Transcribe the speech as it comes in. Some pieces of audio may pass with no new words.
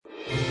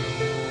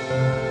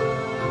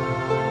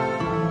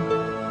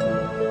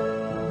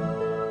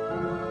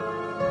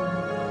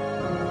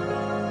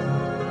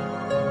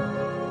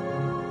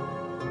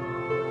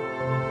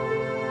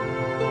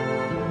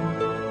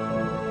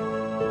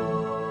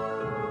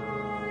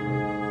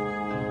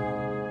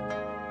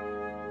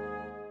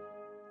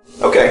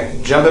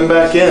Okay, jumping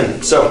back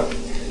in. So,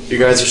 you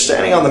guys are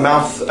standing on the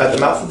mouth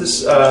of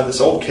this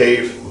this old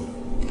cave,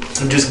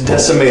 and just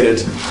decimated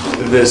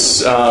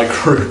this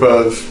group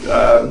of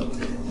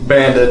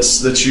bandits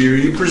that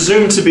you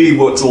presume to be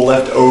what's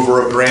left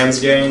over of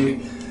Rand's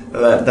gang.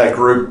 That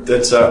group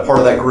that's part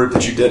of that group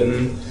that you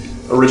didn't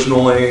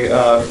originally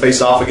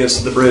face off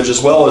against the bridge,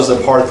 as well as the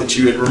part that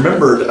you had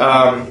remembered.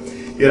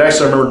 You had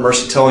actually remembered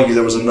Mercy telling you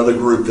there was another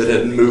group that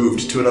had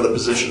moved to another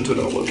position, to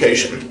another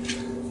location.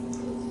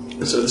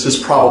 So this is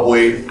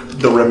probably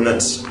the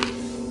remnants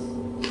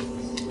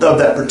of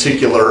that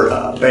particular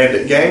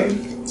bandit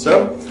gang.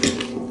 So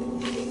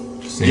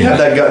you have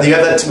that guy, you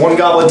have that one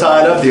goblin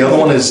tied up. The other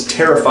one is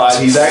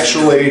terrified. He's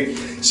actually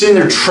sitting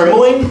there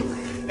trembling,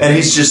 and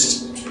he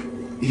just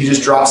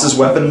drops his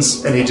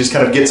weapons, and he just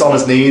kind of gets on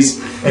his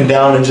knees and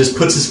down and just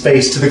puts his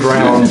face to the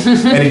ground,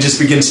 and he just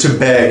begins to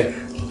beg,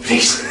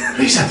 "Please,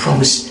 please, I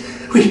promise,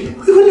 we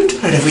wouldn't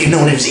have done it if we had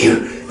known it was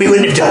you. We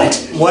wouldn't have done it."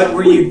 What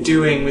were you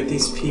doing with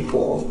these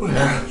people?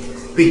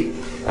 We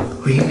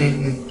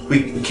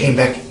came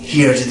back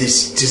here to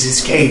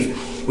this cave.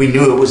 We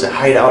knew it was a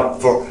hideout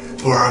for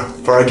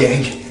a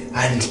gang,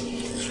 and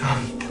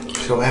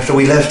so after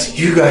we left,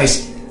 you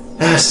guys,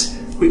 us,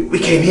 we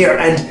came here,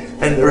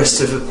 and the rest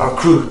of our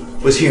crew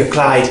was here.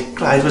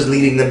 Clyde was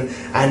leading them,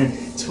 and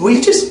so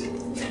we're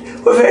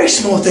very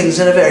small things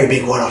in a very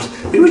big world.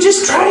 We were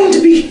just trying to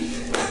be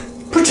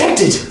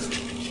protected.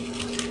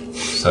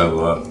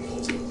 So,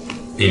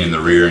 being in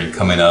the rear and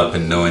coming up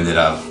and knowing that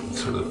I've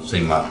sort of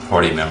seen my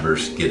party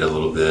members get a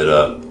little bit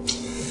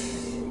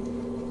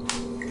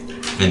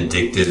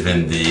vindictive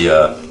in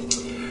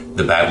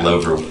the battle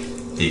over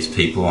these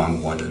people,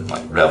 I'm going to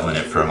revel in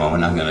it for a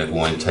moment. I'm going to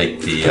go and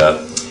take the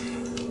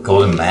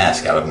golden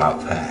mask out of my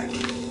pack,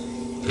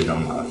 put it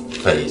on my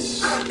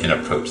face, and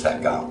approach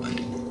that goblin.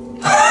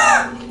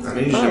 I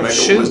need you to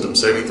make a wisdom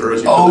saving throw.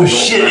 Oh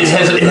shit! It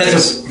has a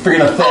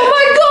freaking effect. Oh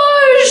my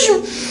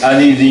gosh! I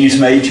need to use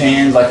mage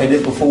hand like I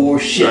did before.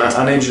 Shit!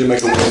 I need you to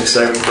make a wisdom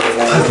saving throw.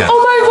 Okay. Oh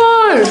my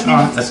gosh!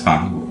 Alright, that's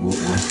fine.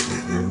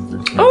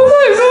 Oh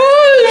my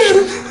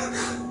gosh!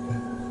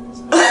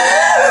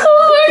 Oh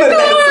my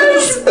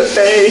gosh!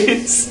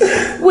 Face.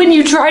 When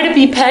you try to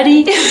be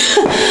petty.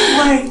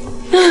 Why?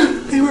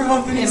 They were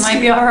all gonna It might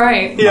be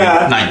alright.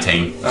 Yeah.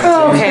 19.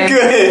 Oh, okay.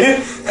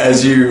 Good.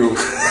 As you,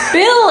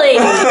 Billy!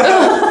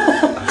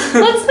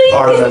 Let's think.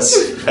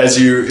 Artemis, as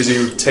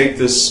you take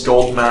this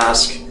gold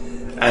mask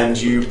and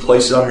you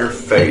place it on your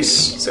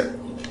face,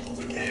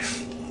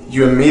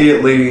 you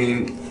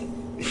immediately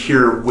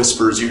hear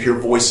whispers. You hear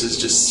voices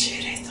just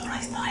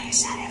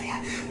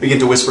begin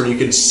to whisper, and you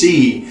can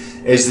see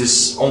as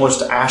this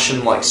almost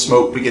ashen-like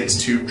smoke begins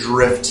to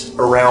drift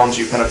around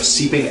you, kind of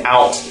seeping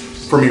out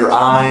from your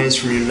eyes,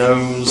 from your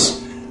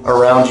nose,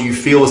 around you. You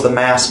feel as the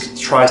mask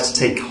tries to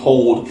take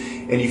hold,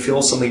 and you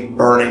feel something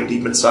burning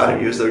deep inside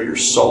of you, as though your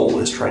soul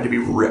is trying to be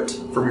ripped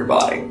from your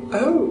body.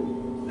 Oh.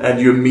 And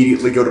you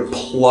immediately go to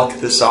pluck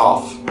this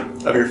off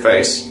of your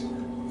face,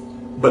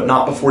 but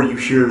not before you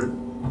hear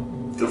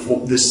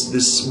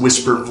this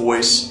whispered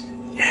voice.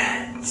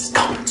 Yes,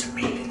 come to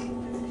me.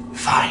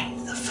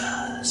 Find the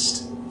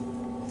first.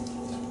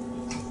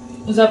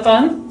 Was that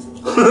fun?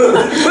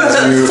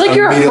 It's like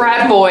you're a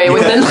frat boy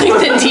within like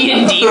the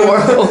D&D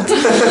world.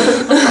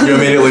 You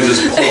immediately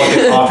just pluck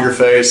it off your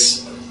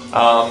face.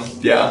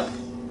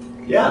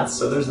 Yeah,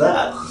 so there's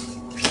that.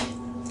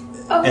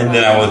 And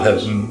then I would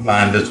have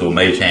my invisible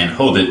mage hand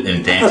hold it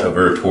and dance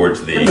over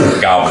towards the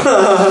goblin.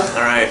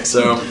 Alright,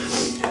 so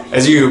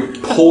as you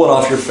pull it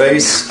off your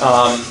face,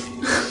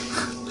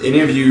 any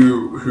of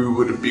you who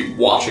would be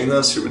watching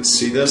this, who would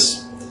see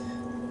this,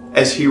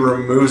 as he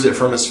removes it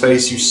from his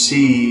face, you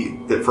see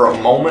that for a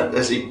moment,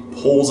 as he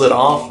pulls it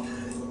off,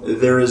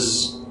 there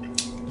is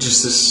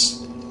just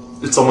this,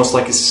 it's almost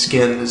like his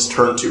skin is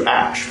turned to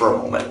ash for a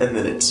moment, and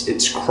then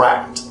it's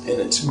cracked and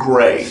it's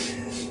gray.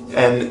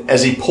 And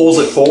as he pulls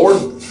it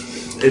forward,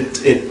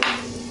 it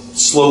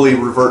slowly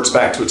reverts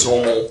back to its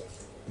normal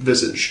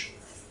visage.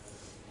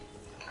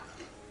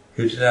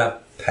 Who did I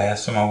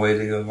pass on my way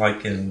to go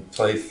and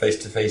play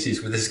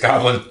face-to-faces with this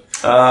goblin?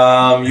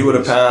 You would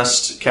have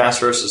passed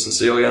Casperos and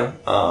Cecilia,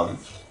 and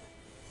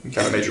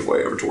kind of made your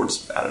way over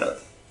towards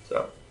Adoneth.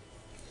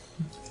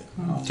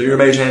 So your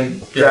mage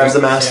hand grabs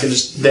the mask and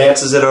just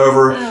dances it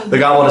over. The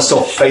goblin is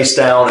still face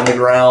down in the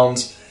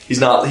ground. He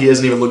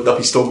hasn't even looked up.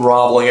 He's still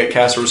groveling at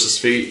Casperos'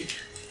 feet.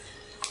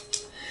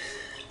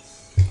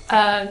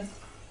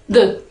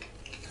 The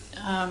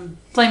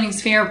flaming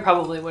sphere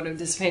probably would have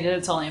dissipated.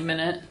 It's only a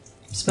minute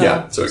spell.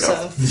 Yeah, so it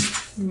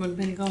would have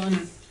been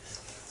gone.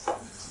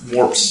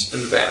 Warps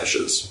and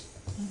vanishes.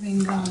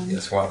 Been gone.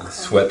 That's why the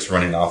sweat's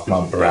running off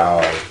my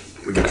brow.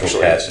 We can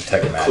actually cast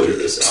detect magic. clear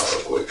this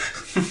out real quick.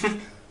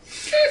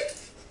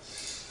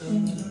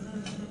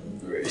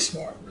 Very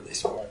smart, really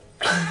smart.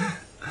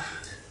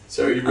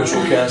 So you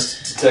visual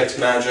cast detect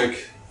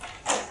magic.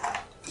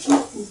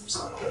 Oops,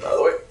 out of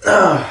the way.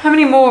 How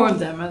many more of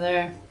them are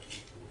there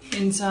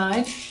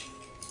inside?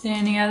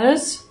 Any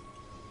others?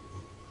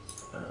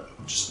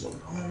 Just one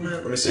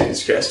moment. Let me see.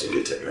 He's casting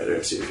detect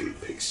magic. See if he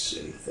picks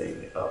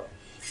anything up.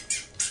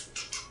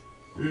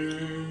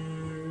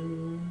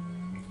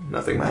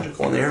 Nothing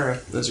magical in the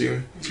area as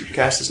you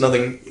cast this.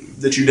 Nothing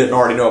that you didn't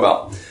already know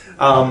about.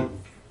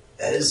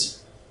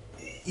 As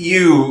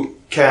you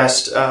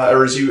cast,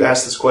 or as you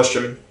ask this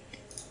question,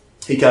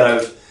 he kind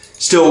of,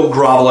 still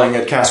groveling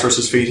at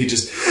Castor's feet, he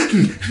just,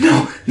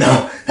 no,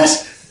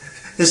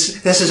 this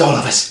is all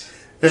of us.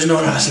 There's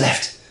none of us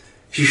left.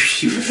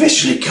 You've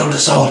officially killed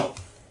us all.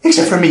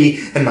 Except for me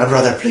and my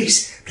brother.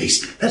 Please,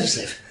 let us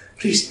live.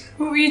 Please.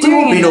 What were you We doing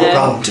won't be in no there?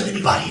 problem to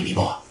anybody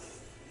anymore.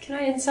 Can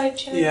I insight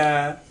check?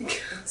 Yeah.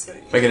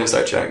 Make an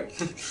insight check.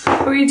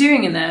 What were you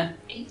doing in there?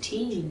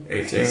 18.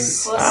 18.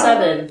 Plus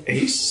 7.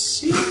 He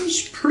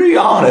seems pretty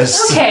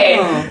honest. Okay.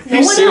 Oh. No He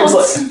one seems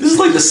else. like this is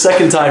like the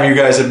second time you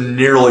guys have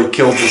nearly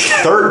killed this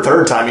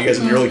third time you guys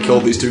have nearly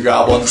killed these two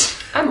goblins.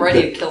 I'm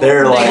ready to kill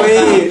They're them. like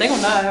Wait. They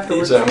gonna die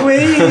afterwards. so,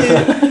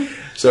 Wait.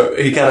 so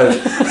he kind of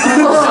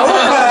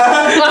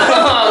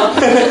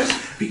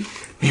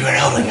we were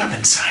holding up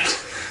inside,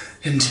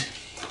 and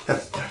a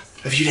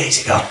few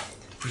days ago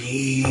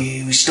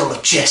we stole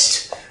a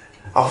chest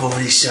off of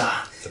this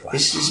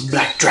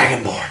black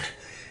dragonborn.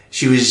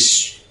 She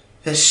was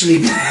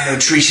asleep in a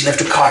tree. She left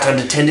her cart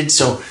unattended,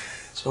 so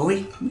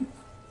we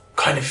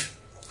kind of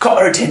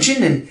caught her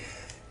attention, and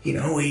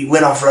we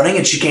went off running,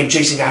 and she came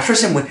chasing after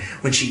us. And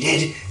when she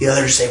did, the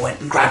others they went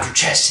and grabbed her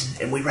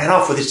chest, and we ran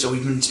off with it. So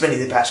we've been spending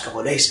the past couple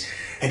of days,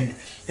 and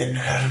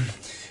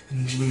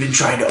we've been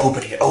trying to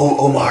open it.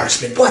 Omar's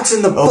been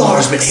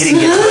Omar's been hitting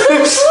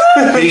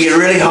it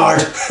really hard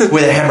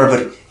with a hammer,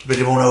 but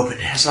it won't open.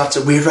 It has lots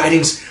of weird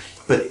writings,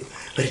 but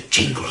it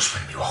jingles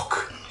when we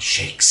walk. It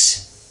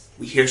shakes.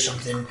 We hear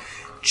something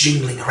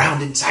jingling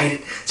around inside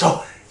it.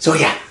 So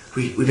yeah,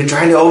 we've been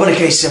trying to open a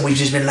case, and we've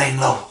just been laying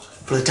low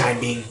for the time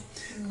being.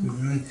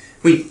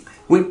 We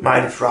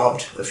might have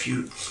robbed a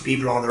few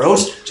people on the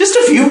roads. Just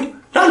a few,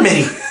 not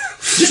many.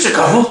 Just a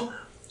couple.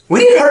 We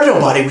didn't hurt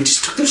nobody. We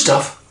just took their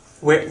stuff.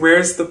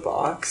 Where's the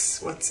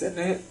box? What's in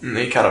it? And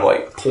he kind of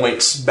like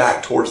points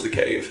back towards the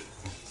cave.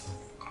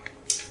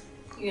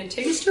 You gonna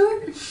take us to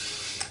it?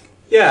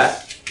 Yeah.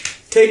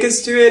 Take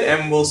us to it,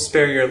 and we'll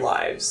spare your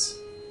lives.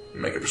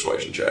 Make a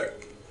persuasion check.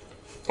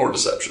 Or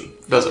deception.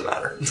 Doesn't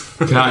matter.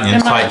 Can I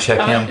insight check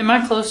him? Am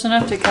I close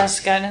enough to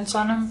cast guidance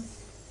on him?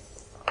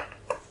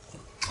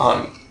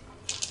 On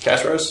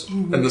Castros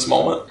in this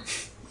moment.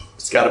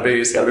 It's gotta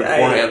be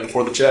beforehand,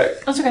 before the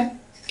check. That's okay.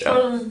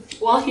 Yeah.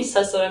 While he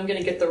says that, I'm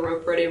gonna get the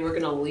rope ready and we're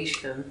gonna leash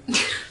him.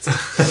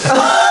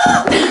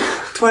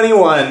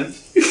 21.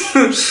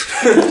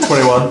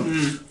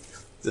 21.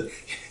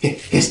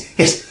 Yes.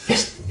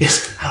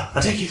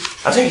 I'll take you.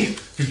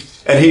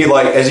 And he,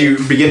 like, as you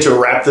begin to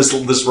wrap this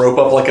rope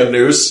up like a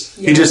noose,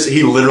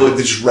 he literally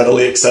just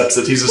readily accepts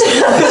it. He's just like,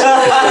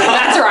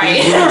 That's right.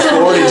 he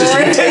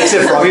takes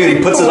it from you and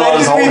he puts it on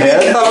his own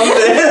head.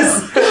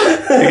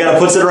 He kind of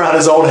puts it around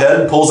his own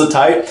head and pulls it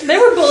tight. They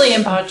were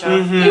bullying Pacha.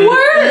 They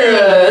were.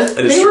 It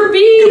is They true. were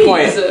bees.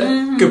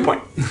 Good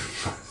point.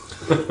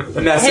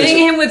 Hitting Message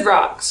him with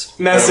rocks.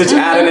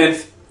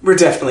 adamant. We're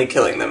definitely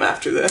killing them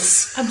after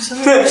this.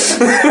 Absolutely. I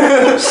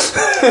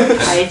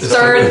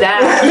third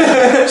that.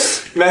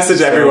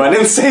 Message everyone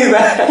and say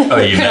that. Oh,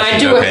 you Can I messaged,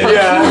 do it okay. for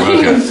Yeah.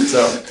 Okay.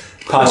 So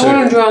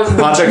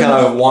Pancha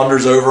kind of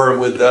wanders over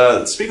with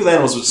Speak with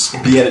Animals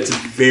would be at its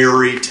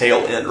very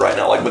tail end right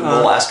now, like within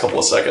the last couple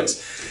of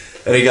seconds.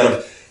 And he kind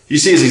of, you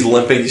see as he's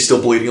limping, he's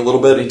still bleeding a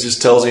little bit. And he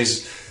just tells you,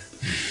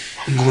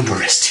 I'm going to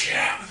rest here.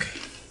 Okay.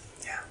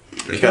 Yeah.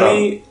 And he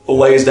kind of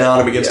lays down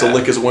and begins to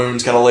lick his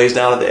wounds. Kind of lays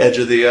down at the edge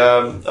of the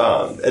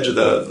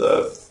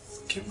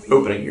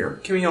opening here.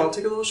 Can we all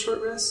take a little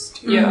short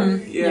rest? Yeah.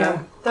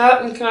 Yeah.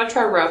 That, and can I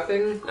try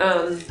wrapping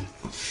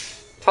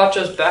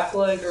Pacha's back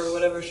leg or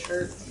whatever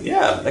shirt?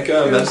 Yeah, make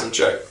a medicine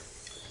check.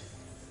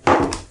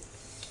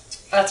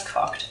 That's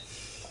cocked.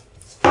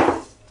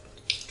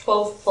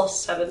 12 plus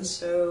 7,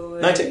 so...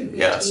 19.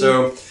 Yeah.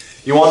 So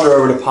you wander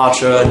over to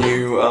Pacha and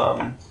you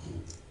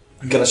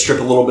kind of strip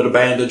a little bit of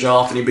bandage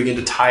off and you begin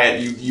to tie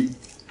it.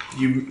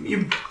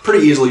 You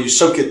pretty easily, you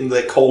soak it in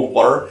the cold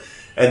water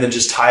and then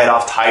just tie it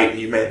off tight and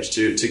you manage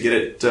to get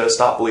it to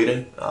stop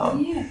bleeding.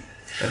 Yeah.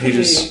 And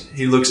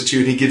he looks at you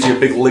and he gives you a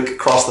big lick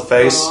across the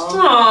face.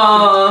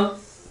 Aww.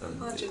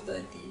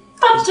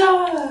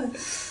 Pacha!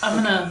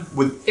 I'm gonna.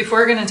 With- If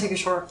we're gonna take a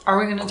short, are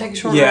we gonna take a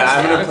short? Yeah, rest?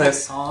 I'm gonna Okay. play a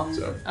song.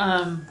 So,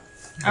 I'm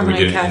Are we gonna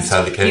getting cast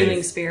inside the cave?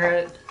 Healing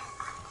Spirit.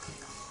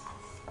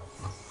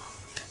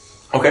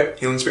 okay,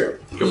 healing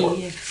spirit. Go for it.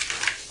 Yeah.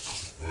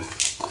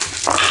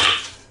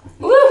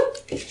 Woo!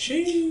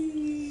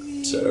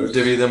 So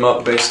divvy them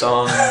up based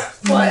on.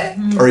 What?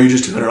 Or are you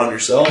just doing it on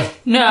yourself?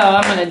 No,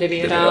 I'm gonna divvy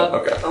it Divvy it up.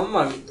 out. Okay. Oh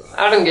my god.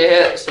 I didn't get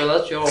hit, so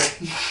that's yours.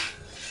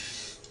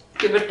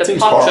 Give it to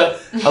Seems Pacha.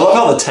 hard. I love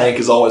how the tank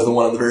is always the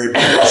one in the very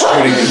beginning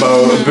shooting the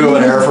bow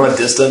and arrow from a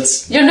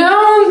distance. You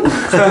know,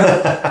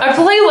 I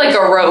play like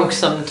a rogue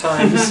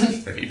sometimes.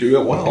 If you do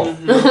it well,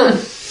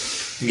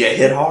 you get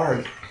hit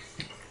hard.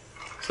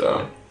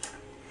 So,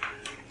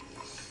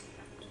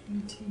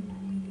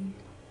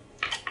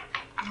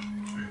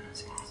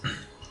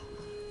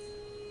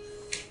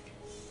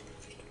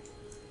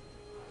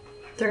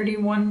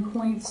 31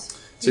 points.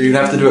 So you'd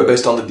have to do it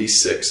based on the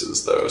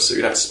d6s, though. So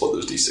you'd have to split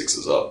those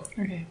d6s up.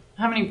 Okay.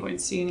 How many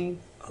points do you need?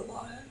 A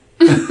lot.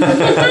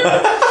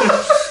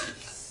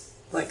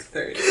 Like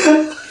 30.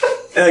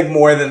 Like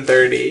more than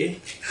 30.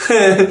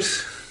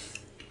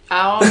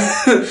 I'll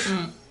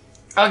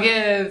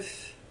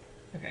give.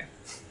 Okay.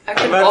 I I'm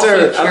could about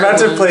also to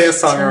cure play a wounds.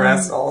 Song of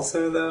Rest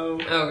also, though.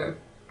 Okay.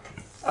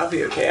 I'll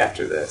be okay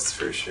after this,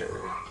 for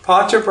sure.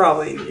 Potter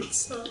probably needs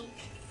some.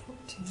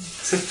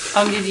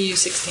 I'll give you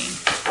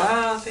 16.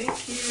 Wow,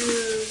 thank you.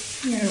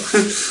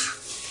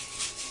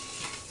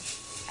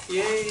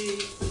 Yay.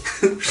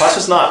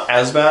 Pasha's not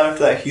as bad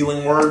after that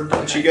healing word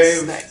that you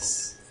gave, Nice.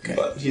 Okay.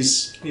 but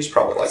he's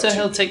probably like So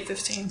he'll take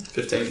 15.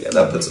 15. Yeah,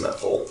 that puts him at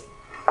full.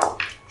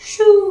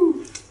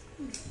 Shoo!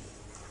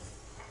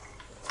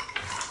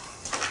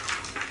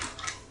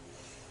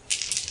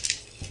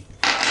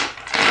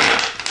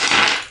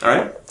 All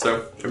right,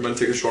 so everyone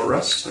take a short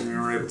rest, and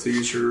you're able to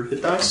use your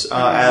hit dice.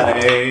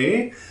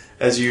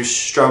 As you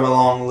strum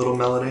along a little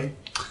melody.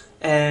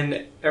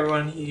 And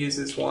everyone who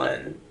uses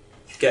one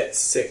gets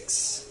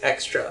 6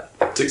 extra.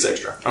 6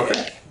 extra.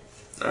 Okay.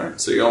 All right,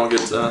 so you all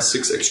get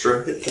 6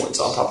 extra hit points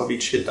on top of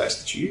each hit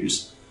dice that you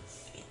use,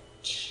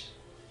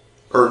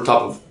 or on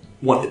top of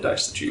 1 hit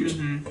dice that you use.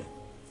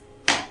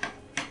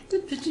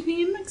 That should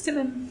be a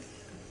maximum.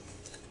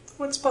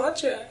 What's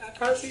Pacha?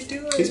 How's he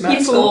doing? He's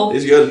maxed full. out.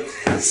 He's good.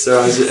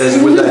 So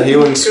as with that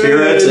healing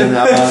spirit Good. and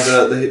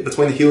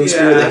between the healing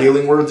spirit and the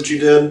healing word that you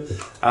did,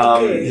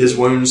 his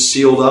wounds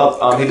sealed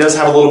up. He does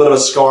have a little bit of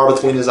a scar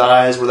between his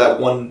eyes where that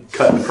one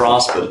cut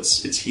across, but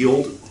it's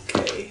healed.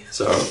 Okay.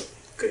 So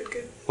Good.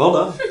 well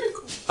done.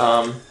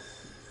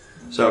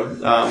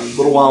 A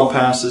little while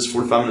passes,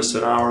 45 minutes to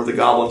an hour. The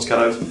goblin's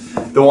kind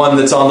of, the one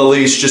that's on the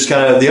leash, just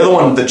kind of, the other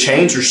one, the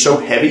chains are so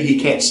heavy he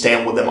can't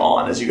stand with them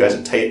on as you guys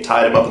have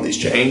tied him up in these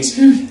chains.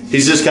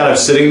 He's just kind of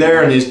sitting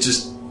there and he's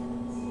just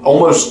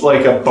almost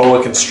like a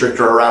boa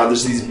constrictor around him.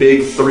 There's these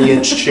big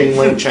 3-inch chain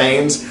link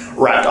chains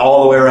wrapped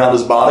all the way around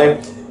his body.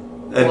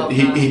 And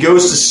he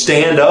goes to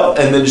stand up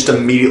and then just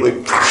immediately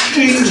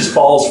he just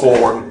falls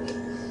forward.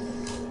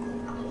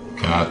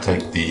 Can I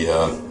take the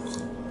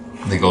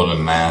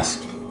golden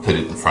mask, put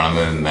it in front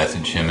of him, and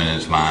message him in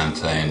his mind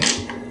saying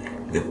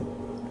the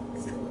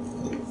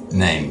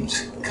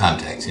names,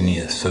 contacts, any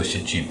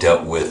associates you've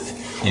dealt with,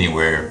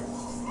 anywhere,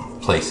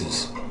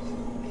 places.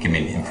 Give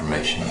me the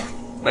information.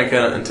 Make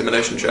an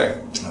intimidation check.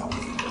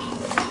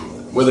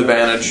 With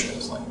advantage.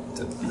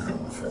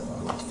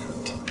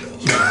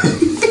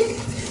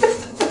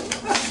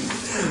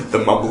 The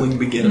mumbling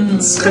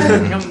begins.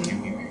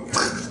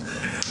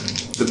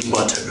 The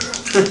mutter.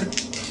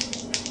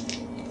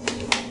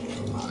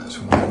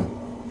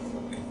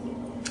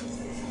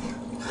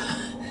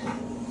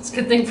 It's a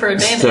good thing for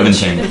advantage.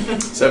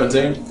 17.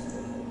 17.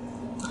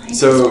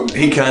 So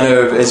he kind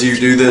of, as you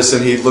do this,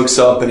 and he looks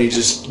up, and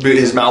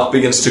his mouth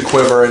begins to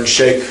quiver and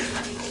shake.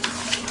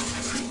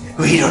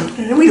 We don't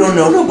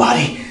know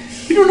nobody.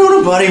 We don't know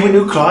nobody. We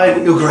knew Clyde.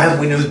 We knew Graham.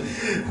 We knew.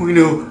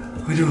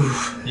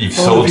 You've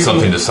all sold the people.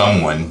 something to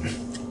someone.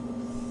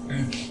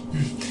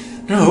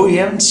 No, we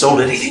haven't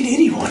sold anything to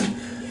anyone.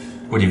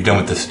 What you've done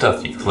with the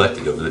stuff you've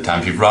collected over the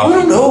times you've I robbed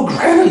don't people. know.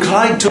 Graham and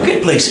Clyde took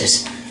it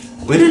places.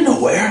 We didn't know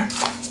where.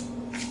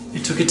 They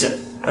took it to.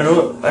 I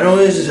know.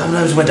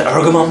 Sometimes went to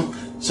Argamum.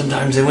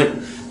 Sometimes they went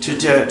to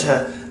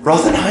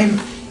Rothenheim.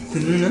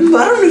 But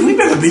I don't know. We've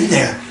never been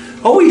there.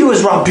 All we do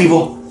is rob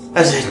people.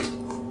 That's it.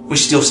 We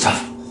steal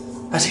stuff.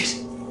 That's it.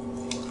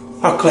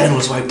 Our clan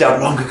was wiped out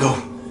long ago.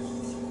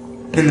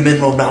 In the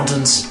Mineral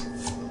Mountains.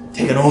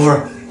 Taken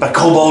over by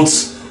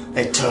kobolds.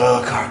 They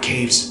took our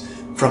caves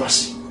from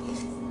us.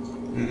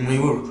 And we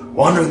were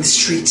wandering the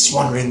streets,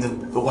 wandering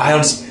the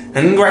wilds,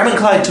 and Graham and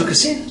Clyde took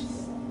us in.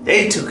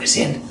 They took us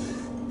in.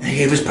 They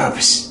gave us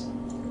purpose.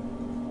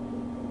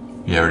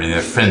 You have any of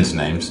their friends'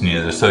 names, any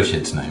of their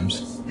associates'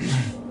 names?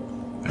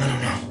 I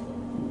don't know.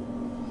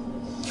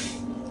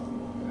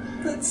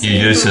 You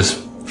use this,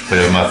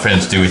 whatever my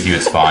friends do with you,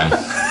 it's fine.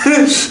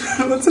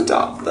 Let's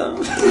adopt them.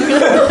 You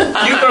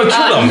go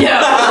kill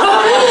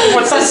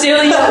them.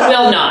 Cecilia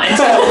will not.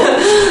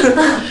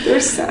 They're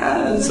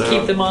sad.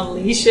 Keep them on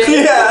leashes.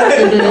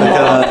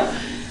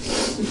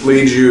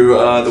 Leads you,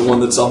 the one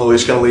that's on the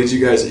leash kind of leads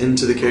you guys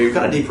into the cave,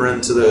 kind of deeper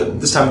into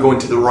this time going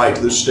to the right,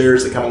 to the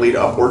stairs that kind of lead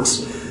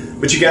upwards.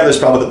 But you gather it's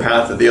probably the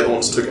path that the other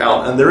ones took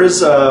out. And there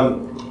is,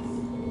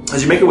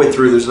 as you make your way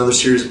through, there's another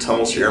series of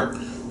tunnels here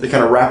that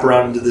kind of wrap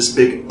around into this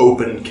big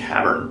open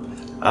cavern.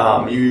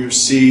 You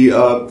see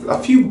a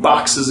few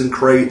boxes and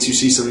crates. You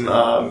see some,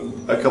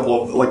 a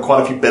couple of,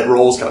 quite a few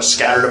bedrolls kind of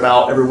scattered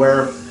about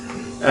everywhere.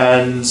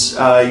 And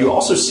you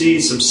also see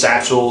some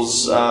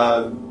satchels.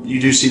 You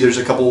do see there's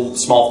a couple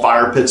small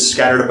fire pits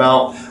scattered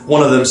about.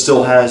 One of them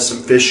still has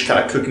some fish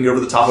kind of cooking over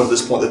the top. At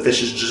this point, the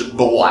fish is just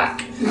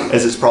black,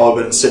 as it's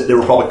probably been sitting. They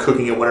were probably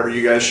cooking it whenever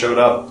you guys showed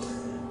up.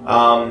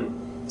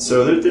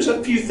 So there's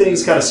a few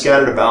things kind of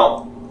scattered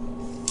about.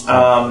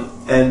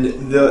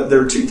 And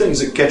there are two things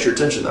that catch your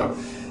attention, though.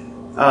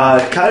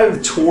 Kind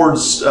of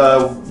towards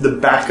the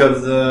back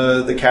of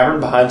the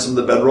cavern, behind some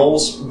of the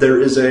bedrolls, there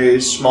is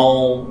a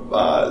small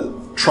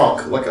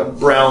trunk, like a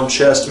brown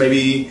chest,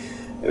 maybe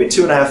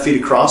 2.5 feet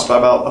across by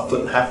about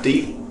 1.5 feet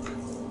deep.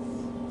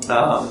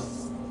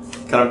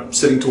 Kind of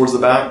sitting towards the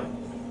back.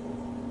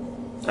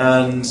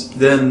 And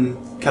then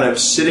kind of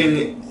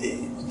sitting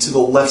to the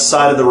left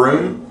side of the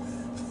room,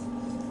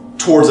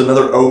 towards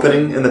another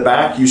opening in the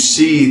back, you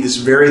see this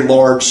very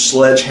large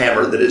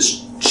sledgehammer that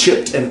is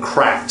chipped and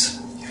cracked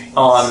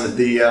on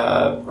the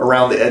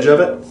around the edge of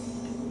it.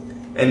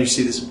 And you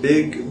see this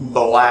big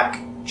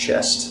black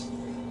chest.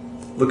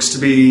 Looks to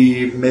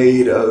be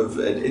made of,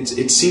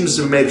 it seems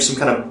to be made of some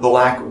kind of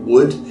black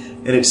wood,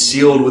 and it's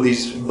sealed with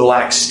these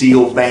black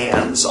steel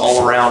bands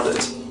all around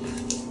it.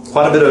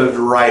 Quite a bit of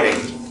writing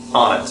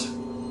on it.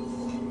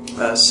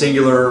 A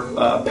singular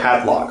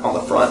padlock on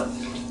the front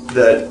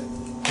that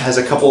has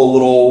a couple of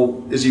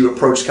little, as you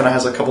approach, kind of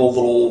has a couple of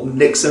little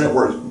nicks in it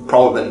where it's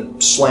probably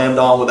been slammed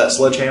on with that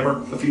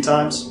sledgehammer a few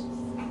times.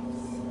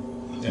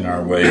 In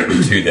our way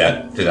to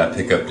that, did I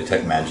pick up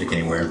Detect Magic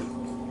anywhere?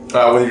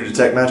 With your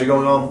Detect Magic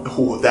going on,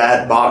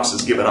 that box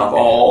is giving off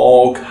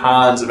all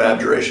kinds of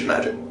Abjuration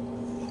magic.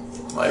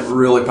 Like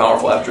really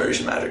powerful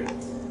Abjuration magic.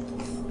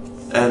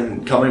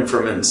 And coming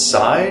from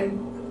inside,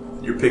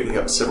 you're picking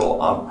up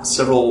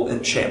several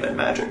enchantment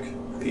magic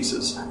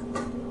pieces.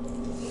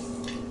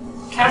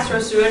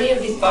 Castros, do any of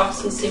these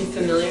boxes seem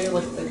familiar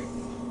with the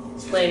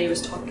lady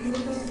was talking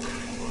about?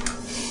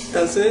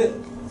 Does it?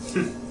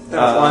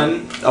 That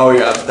one? Oh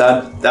yeah,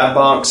 that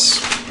box,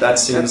 that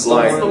seems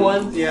like... the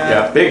one?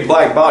 Yeah, big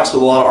black box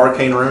with a lot of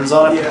arcane runes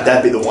on it. Yeah.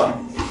 That'd be the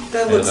one.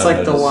 That looks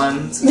like the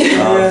one.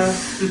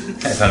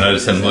 As I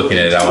notice him looking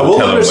at it, I will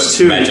tell him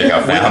what magic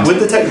I found. With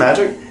Detect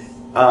Magic,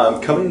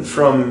 coming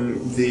from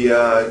the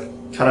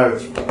kind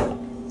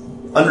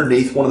of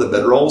underneath one of the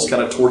bedrolls,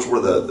 kind of towards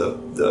where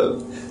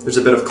there's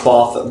a bit of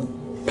cloth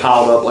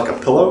piled up like a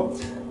pillow.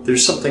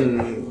 There's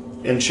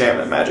something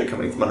enchantment magic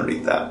coming from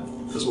underneath that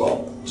as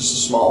well. Just a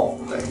small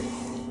thing.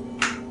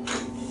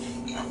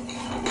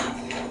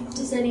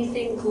 Does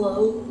anything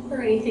glow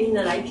or anything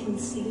that I can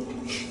see?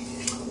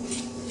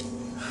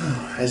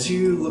 As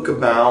you look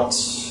about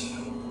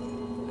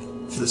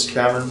this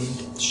cavern,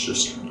 it's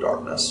just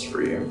darkness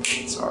for you.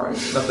 It's alright.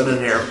 Nothing in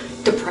here.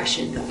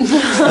 Depression.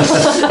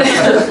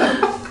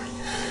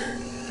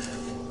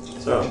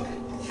 So,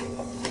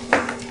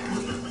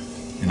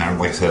 And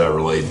like I said, I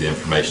relayed the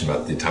information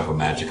about the type of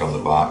magic on the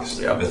box.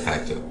 Yeah. The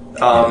fact that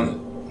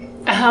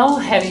How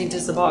heavy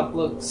does the box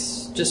look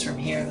just from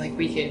here? Like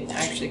we could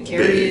actually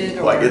carry big. it?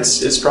 Or... Like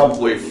it's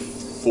probably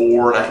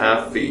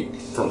 4.5 feet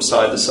from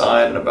side to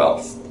side and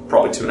about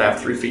probably 2.5,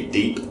 3 feet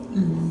deep.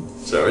 Mm-hmm.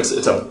 So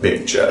it's a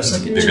big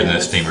chest. bigger than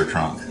a steamer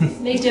trunk.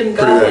 Make them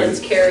goblins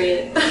carry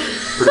it.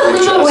 Pretty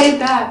big chest. Way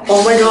back.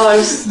 Oh my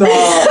gosh, stop.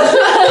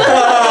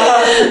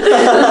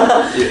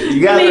 You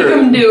gather, Make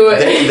them do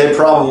it. They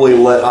probably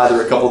let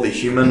either a couple of the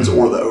humans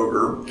or the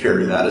ogre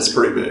carry that. It's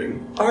pretty big.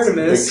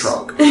 Artemis, Big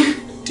trunk.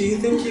 do you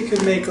think you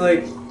could make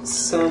like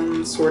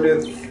some sort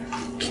of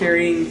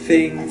carrying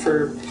thing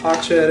for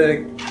Pacha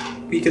to...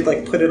 We could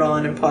like put it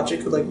on and Pacha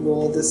could like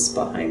roll this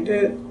behind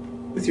it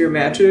with your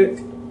magic?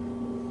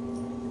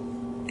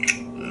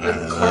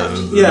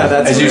 Yeah,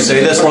 that's As what you I'm say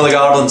thinking. this, one of the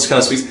goblins kind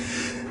of speaks.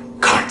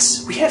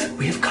 Carts. We have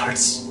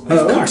carts. We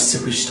have carts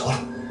that we stole.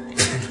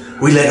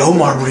 We let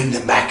Omar bring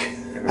them back.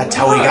 That's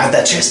how we got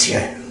that chest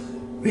here.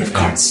 We have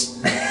carts.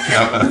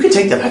 You can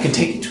take them. I can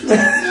take you to them.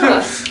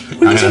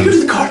 We can take you to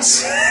the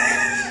carts.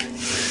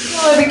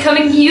 Oh, they're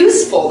becoming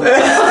useful.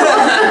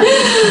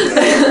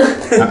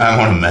 I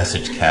want to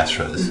message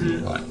Castros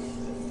and like,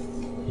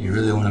 you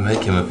really want to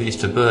make him a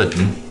beast of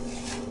burden?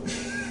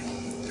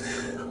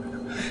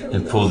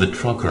 And pull the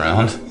trunk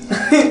around.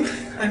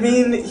 I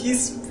mean,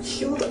 he's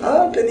healed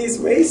up and he's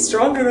way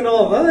stronger than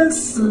all of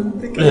us. I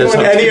think Yeah, it's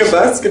up to any you. of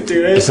us could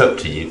do it. It's up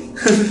to you.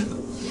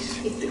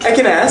 I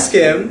can ask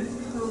him.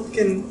 We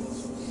can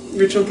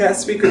ritual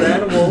cast speak with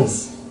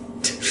animals.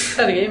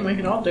 At a game, we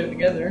can all do it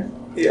together.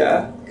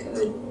 Yeah.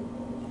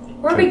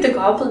 Or make the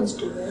goblins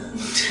do it.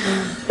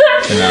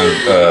 And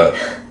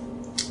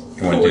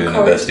I'm going to do an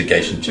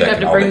investigation check have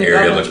in to all the bring the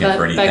area goblins looking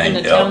for back anything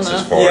into town, else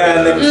as though. far Yeah,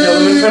 and then as kill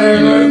him in front of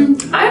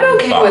everyone. I'm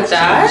okay with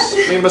that. boxes.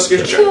 Make an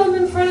investigation check. Kill them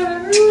in front of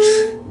everyone.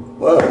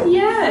 Whoa.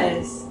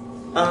 Yes.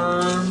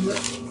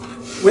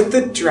 With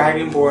the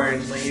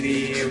Dragonborn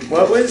lady,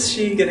 what was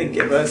she gonna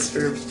give us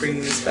for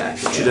bringing this back?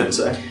 She didn't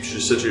say. She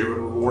just said she would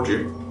reward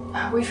you.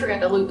 We forgot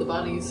to loot the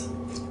bodies.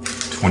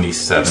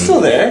 27.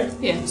 Still there.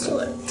 Yeah, still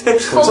there.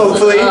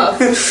 Hopefully. You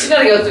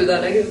gotta go through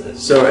that, I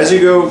guess. So as you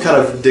go kind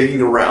of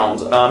digging around,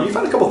 you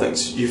find a couple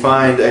things. You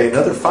find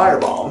another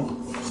firebomb.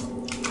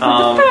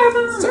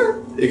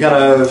 You kind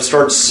of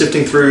start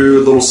sifting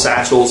through little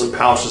satchels and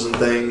pouches and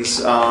things.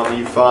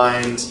 You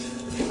find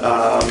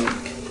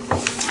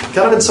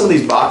kind of in some of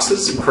these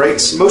boxes and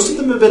crates. Most of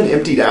them have been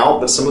emptied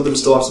out, but some of them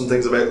still have some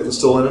things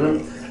still in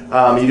them.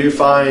 You do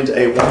find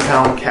a 1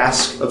 pound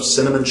cask of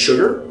cinnamon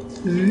sugar.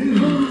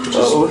 Which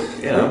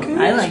is, you know,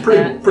 I like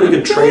that. pretty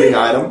good trading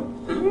item.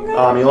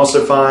 You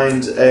also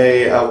find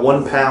a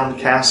 1 pound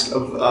cask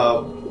of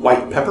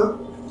white pepper.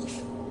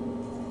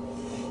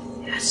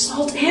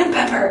 Salt and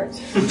pepper.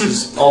 which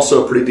is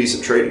also a pretty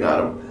decent trading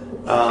item.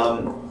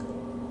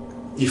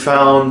 You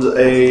found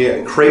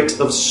a crate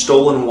of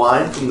stolen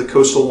wine from the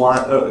Coastal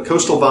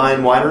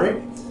Vine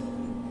Winery.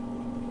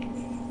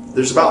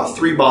 There's about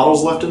 3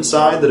 bottles left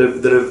inside that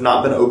have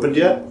not been opened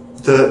yet.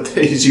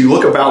 As you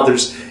look about,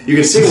 you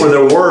can see where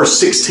there were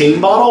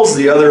 16 bottles.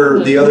 The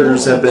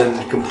others have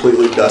been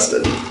completely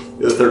dusted.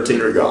 The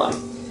 13 are gone.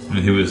 And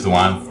who was the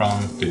wine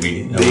from? Did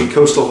we know? The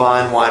Coastal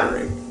Vine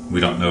Winery. We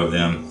don't know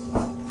them.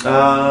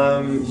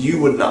 You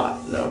would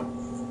not know.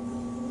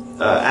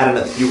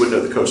 Adamant, you would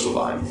know the Coastal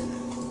Vine.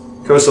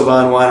 Coastal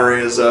Vine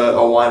Winery is a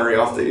winery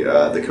off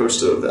the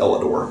coast of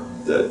Ellador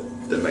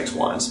that makes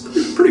wines.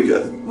 Pretty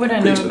good. Would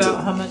I Pretty know expensive.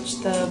 about how much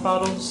the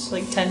bottles,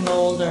 like 10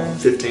 gold or?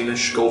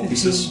 15-ish gold 15.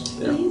 pieces.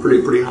 Yeah,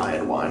 pretty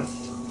high-end wine.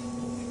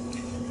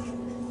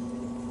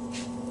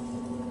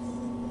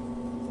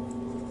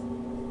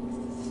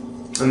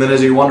 And then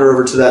as you wander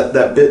over to that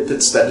bit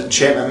that's that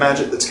enchantment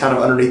magic that's kind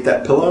of underneath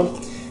that pillow,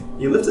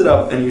 you lift it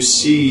up and you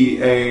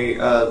see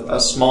a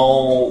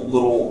small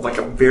little, like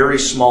a very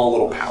small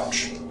little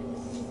pouch.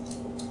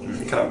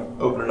 You kind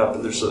of open it up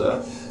and there's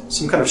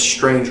some kind of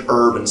strange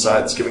herb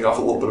inside that's giving off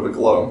a little bit of a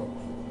glow.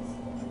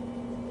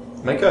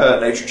 Make a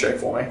nature check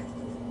for me.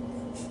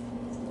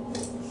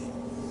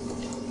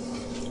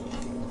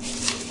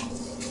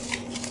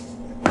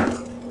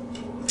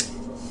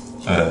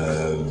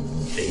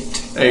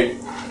 Eight.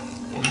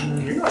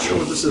 You're not sure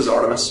what this is,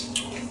 Artemis.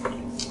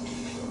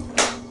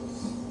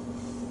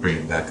 Bring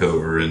it back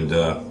over and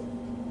tell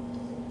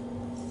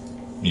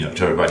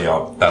everybody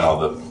about all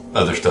the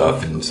other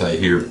stuff and say,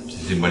 here,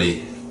 does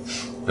anybody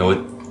know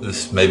what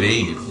this may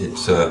be?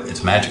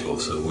 It's magical,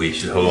 so we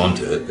should hold on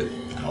to it, but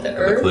I don't The have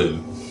a herb?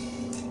 clue.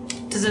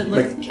 Does it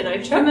look Can I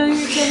check? familiar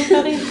to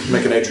anybody?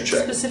 Make a nature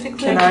check. Specifically?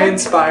 Can I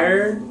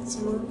inspire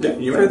someone Yeah,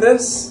 you for may.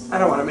 this? I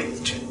don't want to make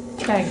the check.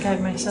 Can I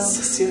guide myself?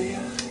 Cecilia.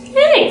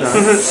 Thanks.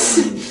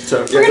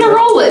 So We're gonna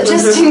roll it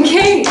just in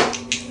case.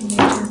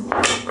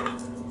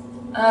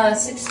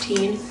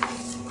 16.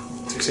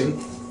 16.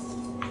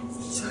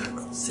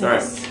 Six. All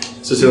right,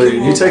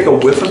 Cecilia, you take a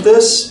whiff of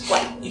this.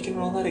 You can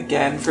roll that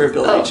again for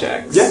ability Oh.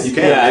 checks. Yeah, you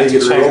can. Yeah, You to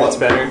get to check reroll what's it.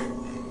 better.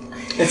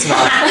 It's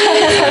not.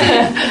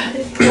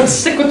 Let's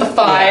stick with the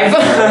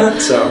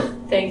 5. So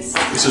Thanks.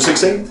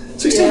 16.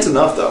 16's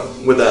enough though.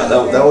 With that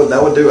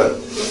would do it.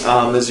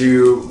 As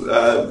you,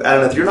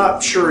 Adamant, you're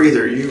not sure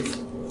either.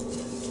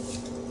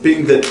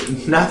 Being that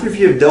neither of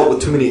you have dealt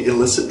with too many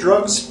illicit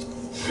drugs.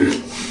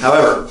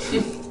 However,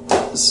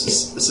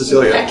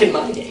 Cecilia, Back in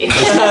my day.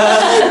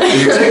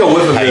 you take a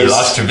whiff of Hey, you this.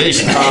 lost your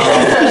vision.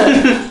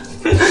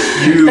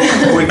 You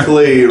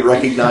quickly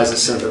recognize the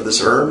scent of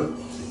this herb,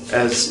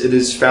 as it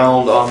is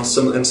found in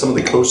some of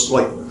the coast,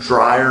 like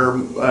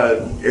drier,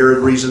 arid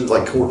regions,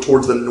 like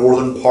towards the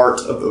northern part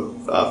of the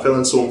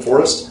Felinstone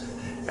forest.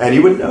 And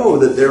you would know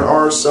that there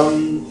are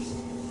some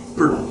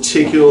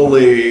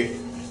particularly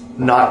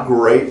not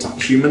great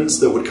humans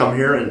that would come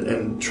here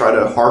and try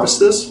to harvest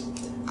this.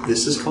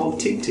 This is called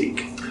teak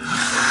teak.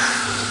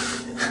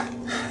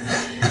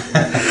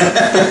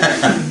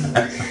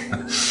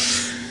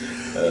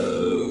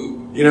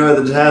 You know,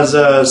 it has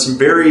some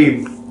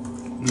very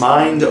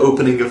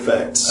mind-opening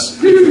effects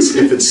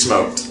if it's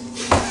smoked.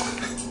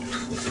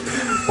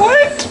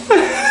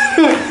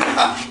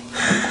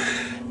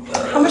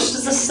 How much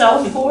does this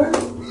sell for?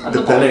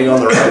 Depending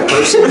on the right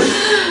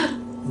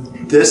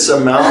person. This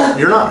amount,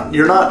 you're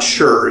not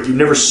sure. You've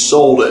never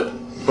sold it,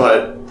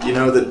 but you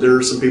know that there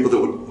are some people that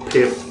would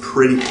pay a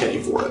pretty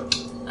penny for it.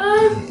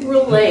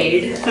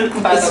 Relayed,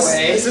 by the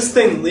way. Is this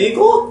thing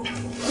legal? Do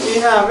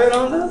you have it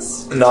on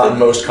us? Not in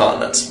most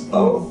continents.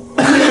 Oh.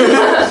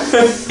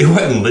 It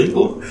wasn't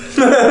legal.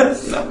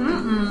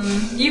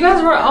 You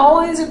guys were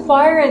always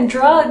acquiring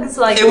drugs,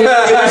 like It was a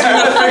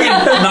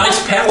freaking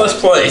nice palace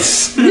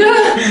place.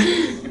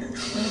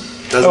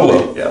 Doesn't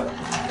well.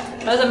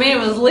 Yeah. doesn't mean it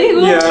was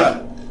legal.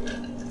 Yeah.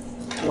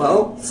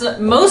 Well, So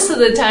most of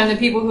the time, the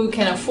people who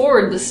can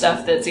afford the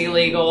stuff that's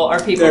illegal are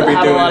people they'd that be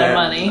have a doing lot that. of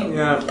money.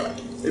 Yeah.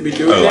 They'd be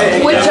doing Oh, that.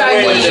 like- Which Yeah. I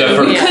mean,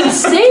 Whatever. we could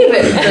save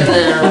it for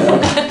them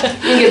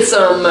and get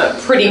some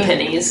pretty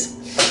pennies.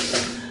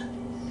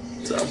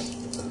 So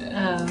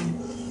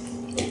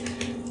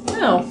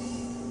Oh,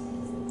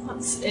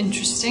 that's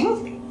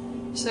interesting.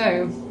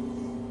 So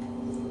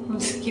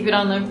let's keep it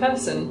on their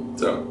person.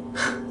 so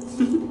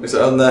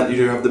other than that, you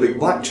do have the big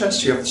black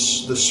chest. You have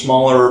the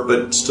smaller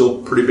but still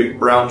pretty big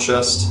brown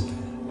chest.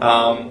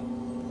 One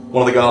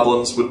of the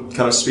goblins would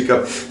kind of speak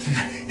up.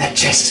 That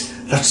chest,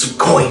 that's some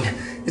coin.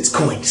 It's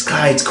coin. It's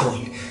Clyde's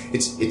coin.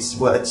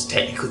 It's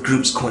technically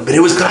Group's coin, but it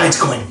was Clyde's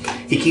coin.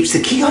 He keeps the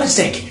key on his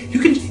neck. You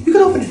can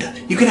open it up.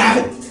 You can have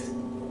it.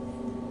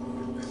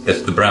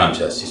 It's the brown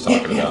chest he's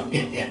talking about.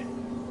 Yeah.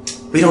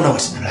 We don't know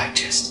what's in the black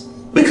chest.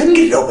 We couldn't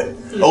get it open.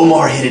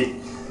 Omar hid it.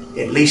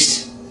 At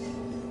least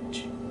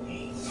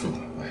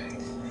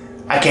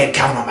I can't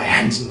count on my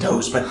hands and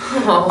toes, but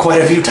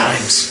quite a few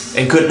times,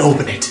 and couldn't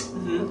open it.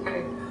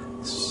 Okay.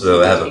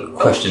 So I have a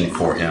question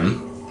for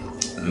him,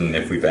 and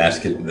if we've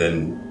asked it,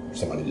 then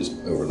somebody just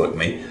overlooked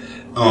me.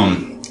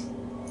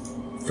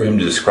 for him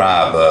to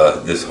describe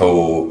this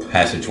whole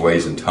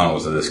passageways and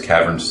tunnels of this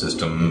cavern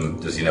system.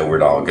 Does he know where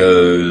it all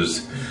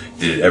goes?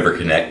 Did it ever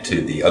connect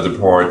to the other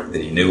part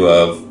that he knew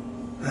of?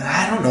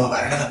 I don't know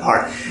about another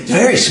part. It's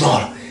very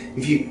small.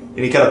 And he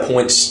kind of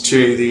points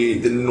to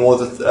the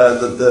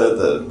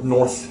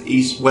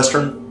northeast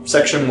western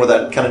section where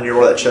that kind of near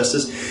where that chest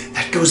is.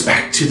 That goes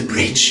back to the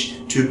bridge,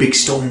 to a big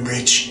stone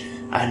bridge,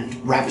 and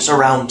wraps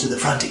around to the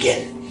front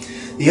again.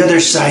 The other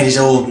side is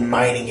old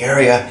mining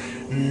area.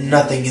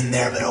 Nothing in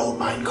there but old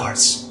mine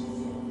carts.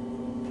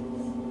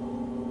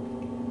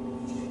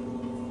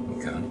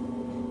 Okay.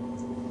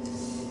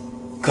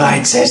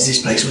 Clyde says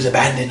this place was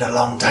abandoned a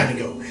long time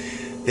ago.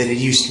 That it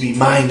used to be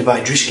mined by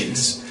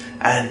Drishkins,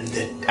 and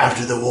that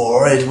after the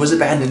war it was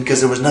abandoned because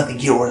there was nothing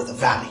here worth of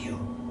value.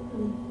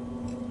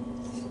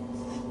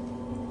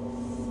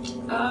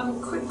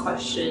 Quick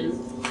question.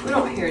 We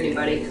don't hear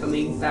anybody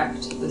coming back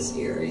to this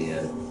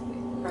area,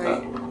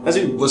 right? As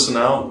you listen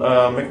out,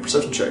 make a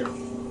perception check.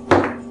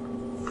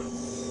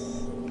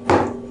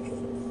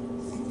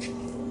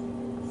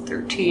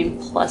 13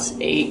 plus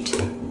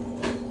 8.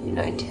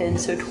 9, 10,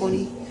 so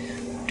 20.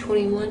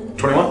 21?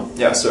 21?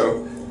 Yeah,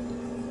 so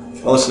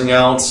listening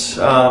out,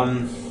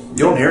 you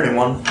don't hear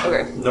anyone.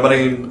 Okay.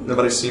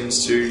 Nobody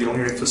seems to, you don't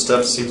hear any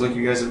footsteps. Seems like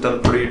you guys have done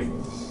a pretty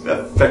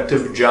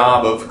effective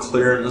job of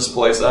clearing this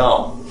place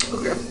out.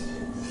 Okay.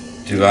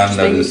 Do I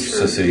notice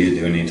Cecilia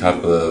do any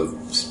type of,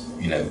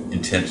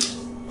 intense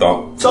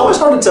thought? It's always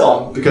hard to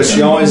tell because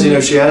she always,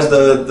 she has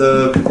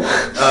the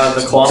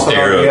cloth on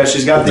her. Yeah,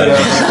 she's got the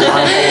blindfold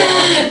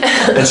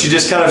on, and she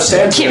just kind of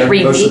stands there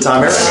most of the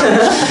time.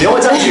 The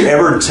only time you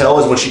ever tell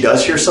is when she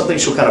does hear something.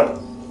 She'll kind of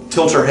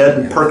tilt her head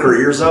and perk her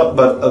ears up,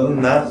 but other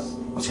than that,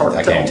 it's hard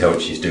to tell. I can't tell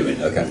what she's doing.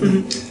 Okay.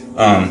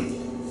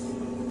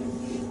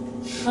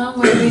 Well,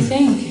 what do we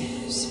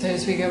think?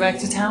 Suppose we go back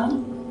to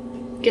town?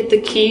 Get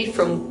the key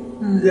from...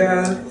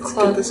 Yeah, let's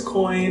get this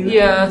coin.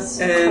 Yeah.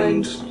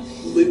 And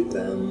loot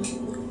them.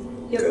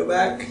 Yep. Go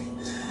back.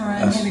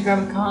 Alright, maybe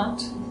grab a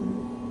cart.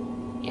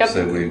 Yep.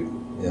 So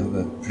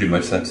pretty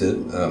much that's it.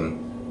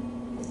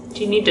 Do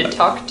you need to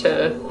talk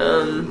to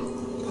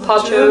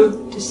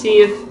Pacho to see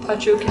if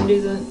Pacho can do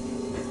the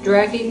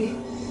dragging?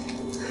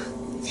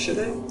 Should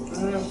I? I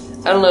don't know.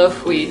 I don't know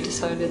if we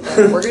decided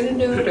that we're gonna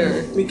do it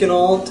or... We can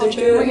all take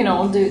We it. can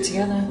all do it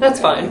together. That's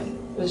fine.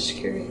 I was just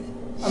curious.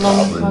 Along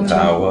with Goblin Pacho.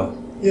 power.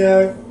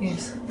 Yeah.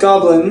 Yes.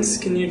 Goblins,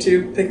 can you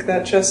two pick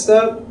that chest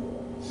up?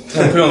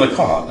 Put it on the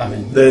cart. I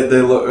mean,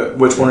 They look.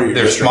 Which one are you?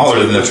 they're smaller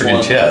than the Which freaking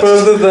one? chest.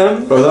 Both of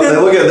them? Both of them.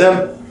 They look at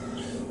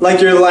them.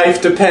 Like your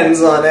life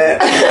depends on it.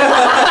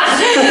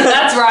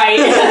 That's right.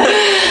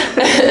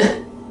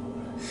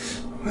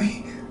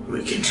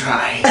 We can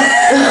try.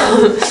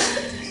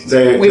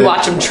 We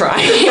watch them try.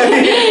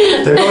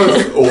 They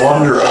both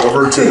wander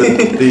over to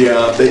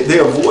they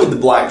avoid the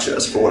black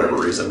chest for whatever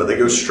reason, but they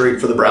go straight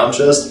for the brown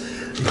chest.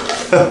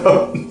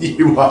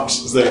 You watch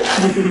as they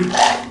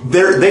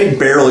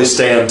barely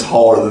stand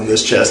taller than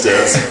this chest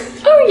is.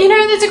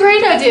 Oh, that's a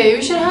great idea.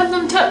 We should have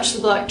them touch the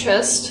black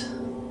chest.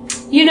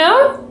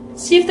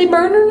 See if they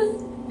burn or not.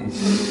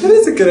 That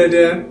is a good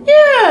idea.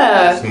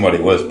 Yeah. Somebody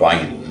was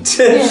buying it.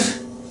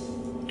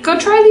 Go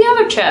try the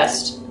other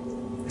chest.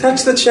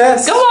 Touch the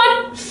chest. Go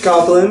on.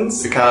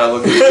 Goblins. They kind of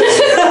look at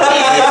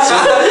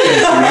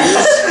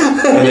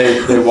you,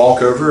 and they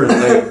walk over and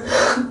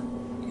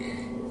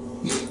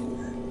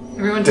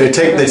Everyone they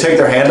take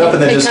their hand up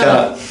and they just kind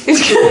of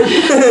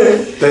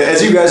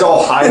as you guys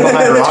all hide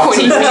behind rocks.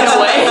 20 feet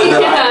away.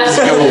 Their eyes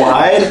go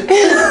wide,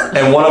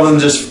 and one of them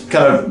just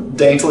kind of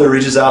daintily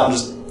reaches out and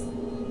just.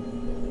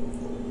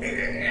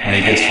 And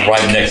he gets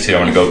right next to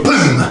him and goes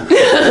boom.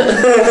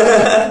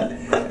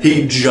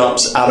 He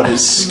jumps out of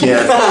his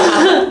skin.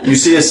 You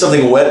see as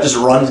something wet just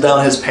runs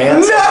down his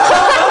pants to the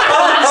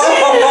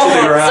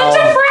ground.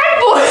 Such a frat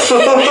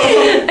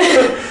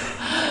boy.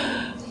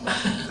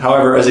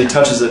 However, as he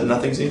touches it,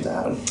 nothing seems to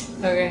happen.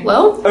 Okay.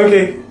 Well,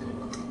 Okay.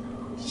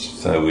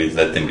 So we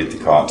let them get the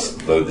carts,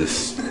 load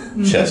this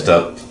chest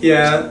up.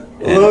 Yeah.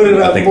 And Load it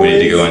up, I think we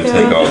need to boys. go and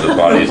take all the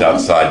bodies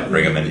outside and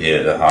bring them in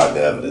here to hide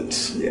the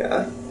evidence.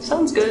 Yeah.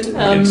 sounds good. We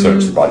can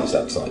search the bodies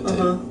outside too.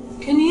 Uh-huh.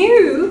 Can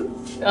you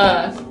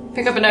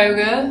pick up an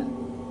ogre?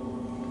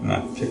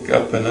 Pick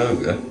up an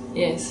ogre.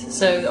 Yes.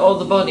 So all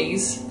the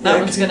bodies. That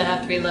Yeah. one's going to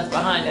have to be left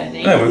behind, I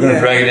think. No, we're going to Yeah.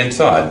 drag it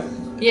inside.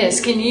 Yes.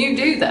 Can you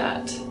do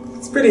that?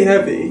 It's pretty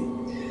heavy.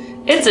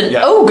 It's an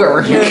Yeah.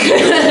 ogre. You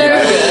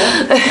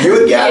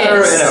would gather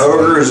Yes. an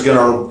ogre is going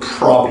to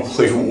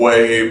probably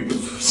weigh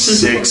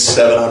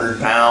 600-700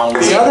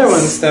 pounds. The other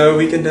ones, though,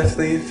 we can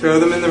definitely throw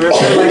them in the river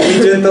like we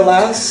did the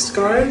last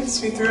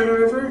guards we threw in the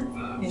river.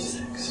 Yes.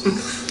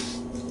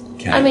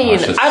 Can I mean,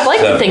 us just I'd like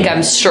to seven. think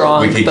I'm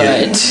strong, We could but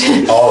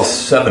get all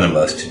 7 of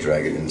us to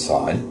drag it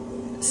inside.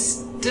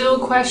 Still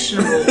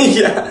questionable.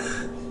 Yeah.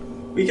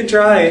 We can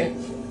try.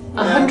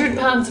 100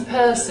 pounds a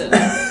person.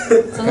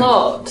 It's a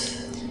lot.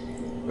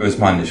 It was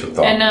my initial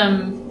thought. And I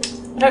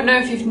don't know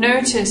if you've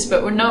noticed,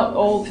 but we're not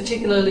all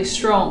particularly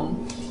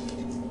strong.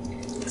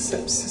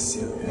 Except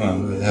Cecilia. Well,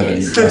 we haven't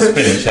eaten my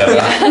spinach, have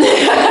I?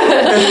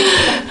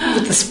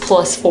 with this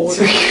 +4.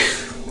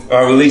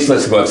 Or at least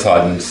let's go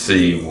outside and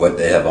see what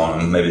they have on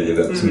them. Maybe they've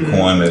got some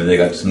coin, maybe they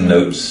got some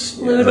notes,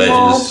 Loot 'em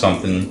all. pledges,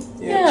 something.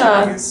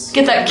 Yeah.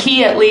 Get that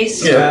key at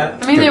least. Yeah.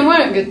 I mean, they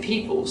weren't good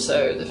people,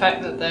 so the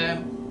fact that they're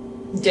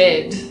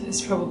dead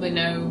is probably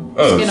no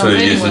Oh, skin so off you're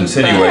just anyone's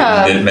insinuating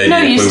back. Yeah, that maybe no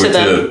if use we were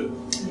to to,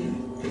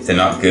 if they're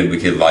not good, we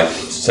could like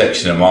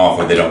section them off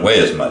where they don't weigh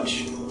as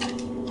much.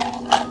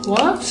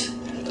 What?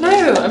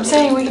 No, I'm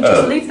saying we can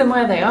just Oh. leave them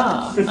where they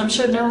are. I'm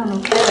sure no one will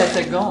care if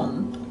they're gone.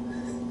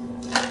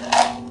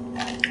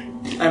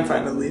 I'm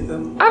fine to leave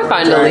them. I'm Or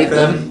fine to drag leave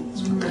them.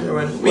 Either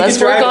one. Let's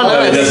can drag work on all it.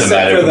 Oh, it of them doesn't except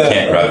matter for if we the-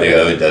 can't drive the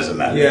go. It doesn't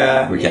matter.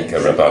 Yeah. We can't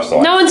cover up our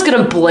slots. No one's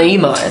gonna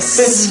blame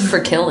us for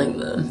killing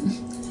them.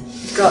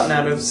 We've gotten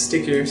out of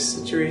stickier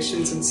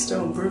situations in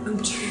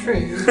Stonebrook.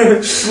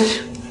 True.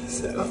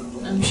 So,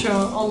 I'm sure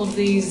all of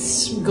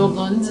these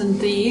goblins and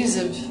thieves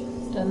have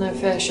done their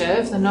fair share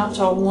if they're not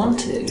all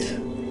wanted.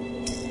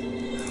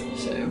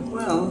 So,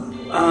 well,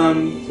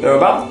 So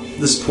about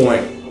this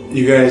point,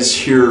 you guys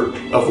hear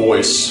a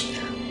voice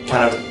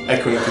kind of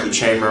echoing through the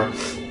chamber.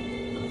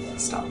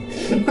 stop.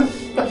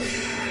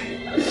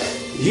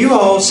 You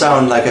all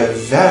sound like a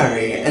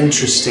very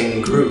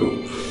interesting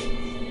group.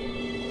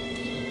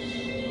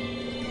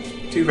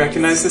 Do you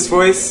recognize this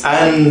voice?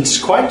 And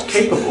quite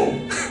capable.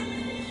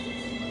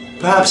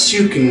 Perhaps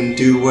you can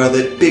do where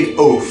the big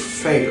oaf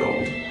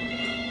failed.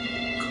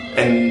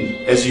 And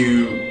as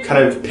you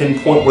kind of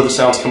pinpoint where the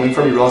sound's coming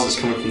from, you realize it's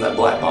coming from that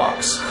black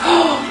box.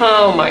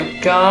 Oh my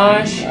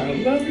gosh.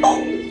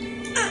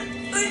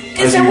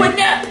 Is that what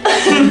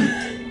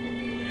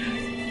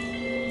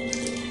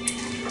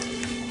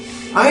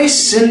I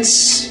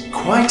sense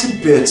quite a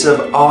bit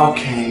of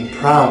arcane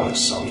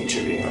prowess on each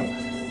of you.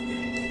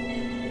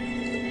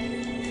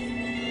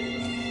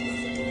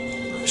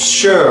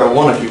 Sure,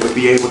 one of you would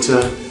be able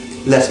to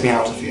let me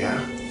out of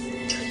here.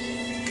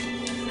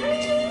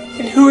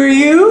 And who are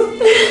you?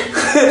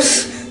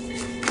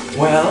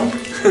 Well,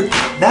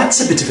 that's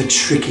a bit of a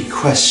tricky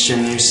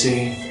question, you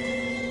see.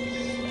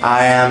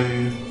 I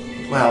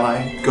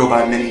go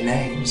by many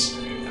names.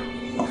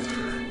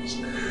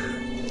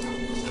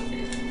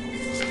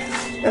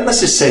 And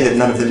let's just say that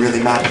none of them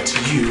really mattered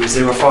to you, as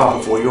they were far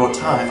before your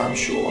time, I'm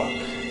sure.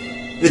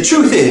 The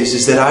truth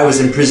is that I was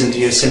imprisoned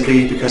here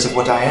simply because of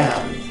what I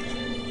am,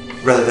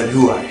 rather than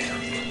who I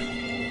am.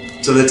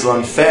 It's a little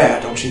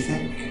unfair, don't you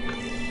think?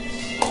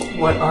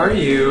 What are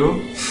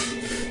you?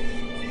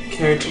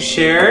 Care to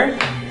share?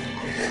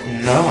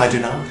 No, I do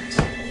not.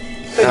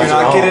 But you're Not at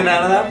not all. getting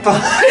out of that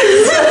box.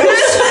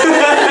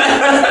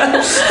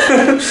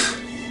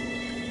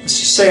 Let's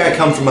just say I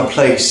come from a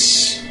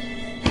place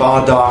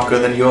far darker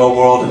than your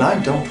world, and I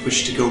don't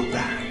wish to go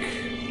back.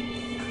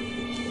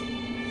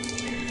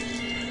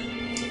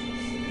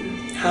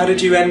 How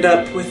did you end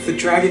up with the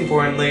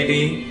Dragonborn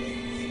lady?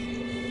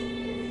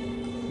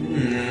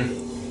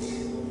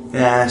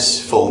 Yes,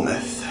 full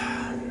myth.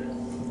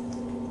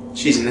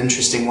 She's an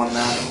interesting one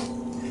now.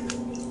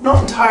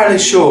 Not entirely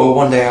sure.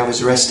 One day I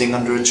was resting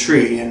under a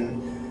tree,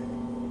 and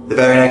the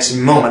very next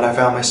moment I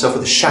found myself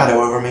with a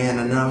shadow over me, and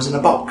then I was in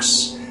a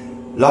box,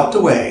 locked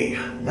away.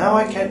 Now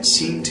I can't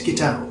seem to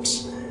get out.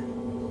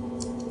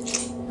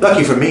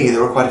 Lucky for me,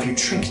 there were quite a few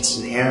trinkets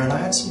in here, and I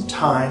had some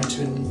time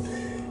to,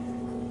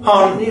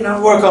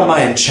 work on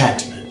my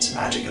enchantment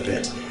magic a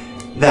bit.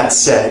 That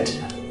said,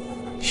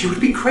 you would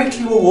be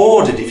greatly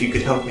rewarded if you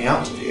could help me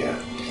out of here.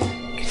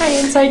 Can I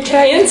insight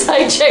check?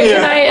 Insight check,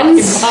 can I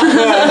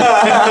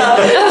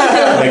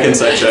Make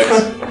insight checks.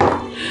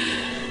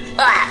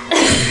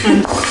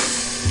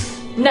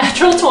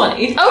 natural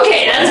 20.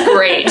 Okay, that's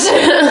great.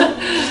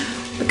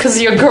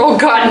 Because your girl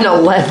got an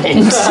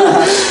 11.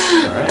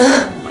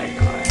 Oh my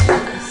god.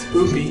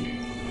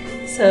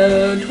 Spoopy.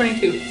 So,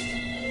 22.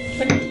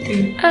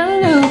 22. I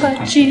don't know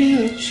about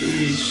you.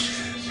 Sheesh.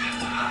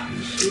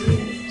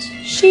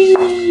 She.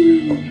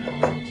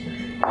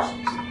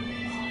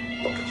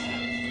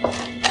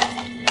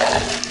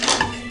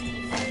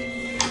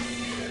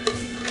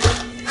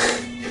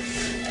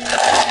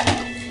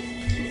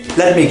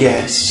 Let me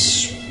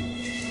guess.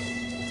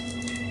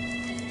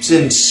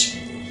 Since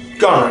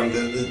garnering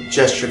the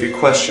gesture of your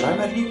question, I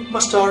imagine you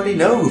must already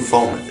know who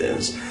Fulmouth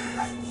is.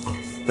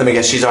 Let me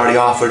guess, she's already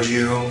offered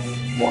you,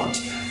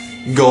 what?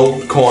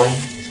 Gold, coin,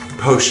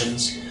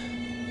 potions.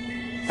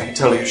 I can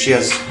tell you she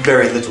has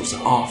very little to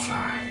offer.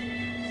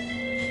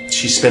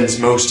 She spends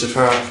most of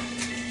her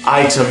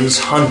items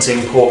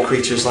hunting poor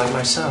creatures like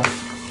myself.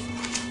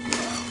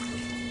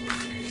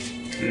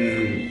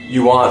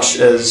 You watch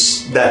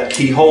as that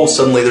keyhole,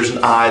 suddenly there's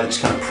an eye that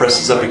just kind of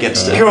presses up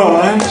against it.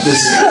 God.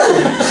 This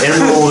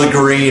emerald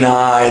green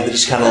eye that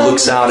just kind of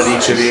looks out at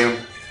each of you.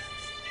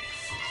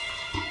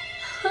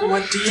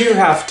 What do you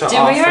have to Did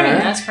offer? we already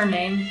ask her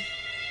name?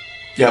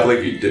 Yeah, I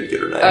believe you did get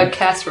her name.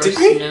 Castros Did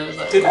we? knows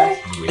that. Did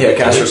I? Yeah,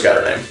 Castro's got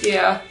her name.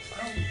 Yeah.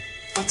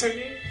 What's her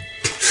name?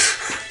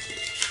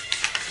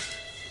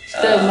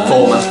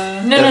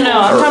 Fulmouth. No, I'm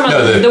talking about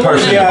No, the one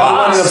person in the Yeah, box.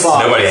 the one in the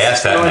box. Nobody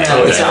asked that No, name.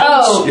 no, it's not.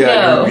 Oh, Yeah,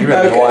 no. you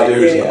have no Okay, idea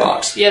who's in yeah. the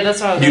box. Yeah, that's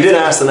what I was You did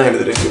ask the name, but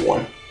they didn't get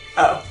one.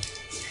 Oh.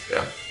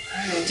 Yeah.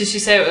 Did she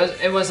say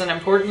it wasn't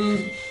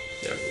important?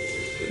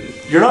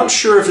 You're not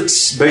sure if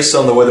it's based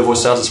on the way the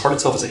voice sounds. It's hard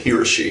to tell if it's a he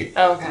or she.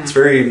 Oh, okay. It's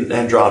very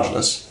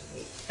androgynous.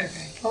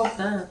 Okay. Oh,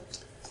 that.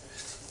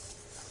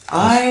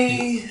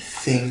 I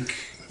think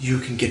you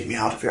can get me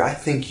out of here. I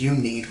think you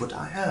need what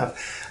I have.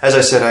 As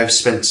I said, I've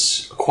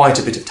spent quite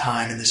a bit of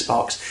time in this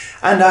box,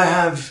 and I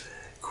have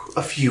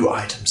a few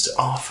items to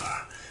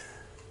offer.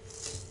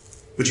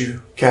 Would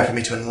you care for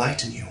me to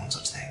enlighten you on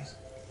such things?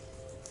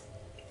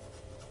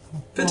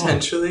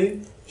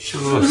 Potentially.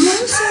 Sure. I'm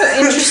also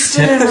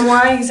interested in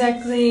why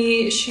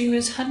exactly she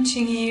was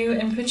hunting you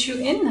and put you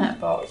in that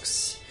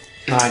box.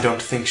 I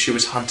don't think she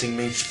was hunting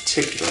me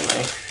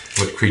particularly.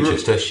 What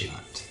creatures does she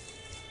hunt?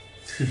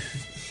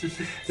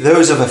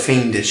 Those of a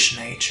fiendish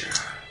nature.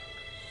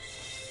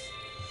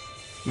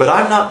 But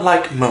I'm not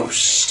like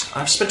most.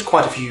 I've spent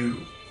quite a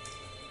few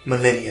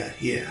millennia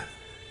here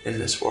in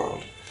this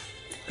world,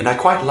 and I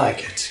quite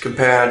like it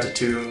compared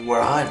to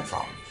where I'm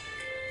from.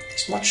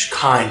 It's much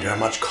kinder,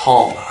 much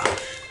calmer,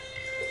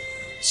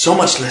 so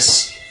much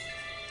less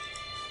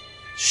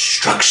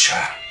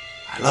structure.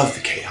 I love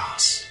the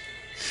chaos.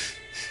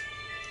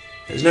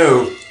 There's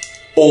no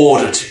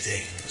order to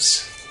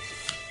things.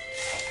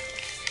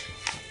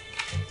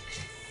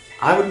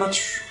 I would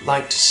much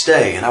like to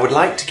stay, and I would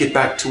like to get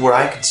back to where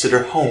I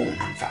consider home,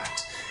 in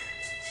fact.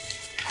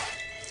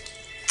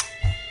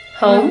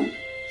 Home?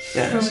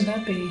 Yes. Where would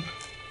that be?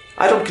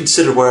 I don't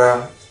consider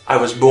where I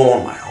was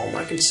born my home.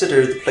 I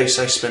consider the place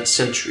I spent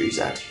centuries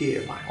at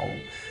here my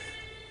home.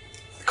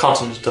 The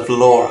continent of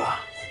Laura.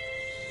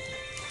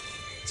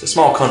 It's a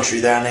small country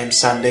there named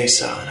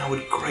Sandesa, and I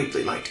would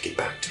greatly like to get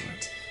back to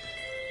it.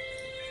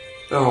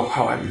 Oh,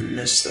 how I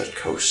miss that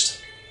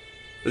coast.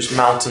 Those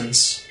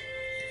mountains.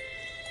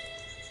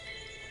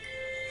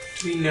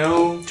 Do we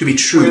know To be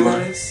true, where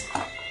that is?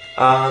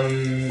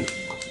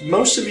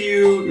 Most of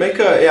you make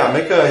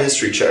a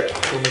history check.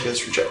 We'll make a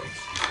history check.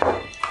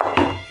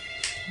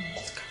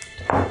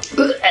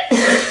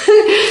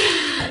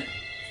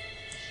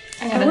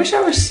 I wish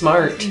I was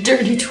smart.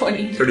 Dirty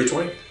 20.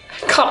 30-20.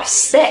 Caught a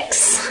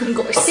 6. I'm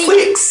going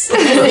Flicks! You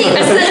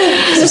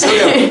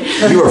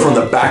are from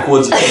the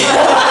backwoods. You don't know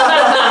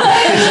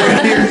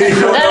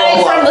That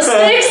ain't from the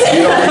 6.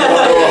 You don't know a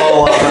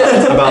whole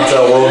lot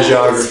about world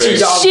geography.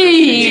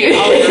 She.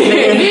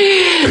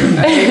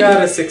 I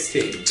got a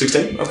 16.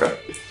 16? Okay.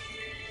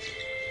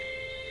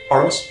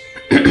 Artemis?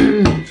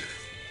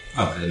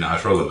 Oh, I didn't know how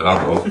to roll it, but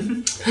I'll roll.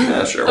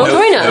 Yeah, sure. Oh,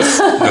 join us.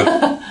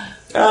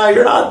 Nope.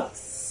 You're not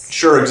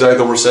sure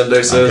exactly where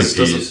Sende says.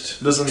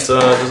 confused.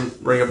 Doesn't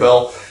ring a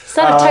bell. It's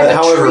not a type of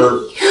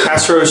However,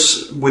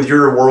 Castros, with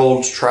your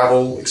world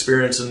travel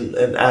experience and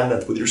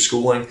Adamant with your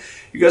schooling,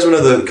 you guys would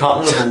know the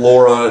continent of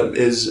Laura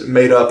is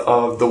made up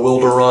of the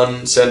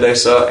Wilderun,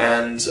 Sandesa,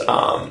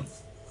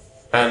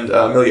 and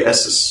Amelia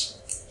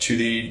Estes to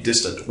the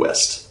distant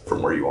west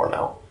from where you are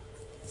now.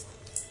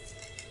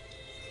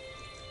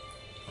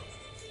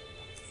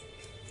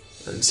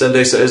 And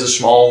Sandesa is a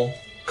small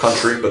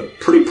country, but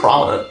pretty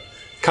prominent.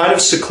 Kind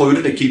of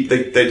secluded.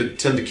 They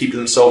tend to keep to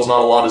themselves. Not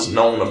a lot is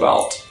known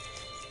about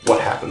what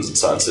happens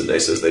inside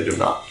Sandesa, as they do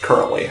not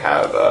currently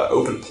have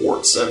open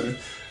ports and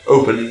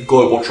open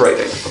global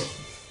trading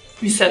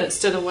You said it's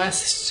to the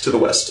west. to the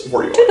west of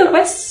where you are. To the now.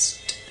 west.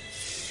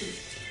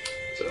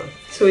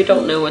 So, We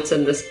don't know what's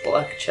in this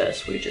black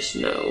chest. We just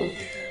know.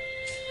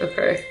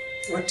 Okay.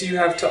 What do you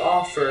have to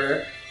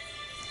offer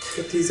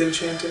with these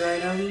enchanted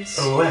items?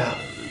 Well,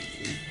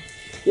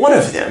 one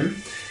of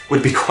them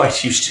would be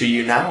quite used to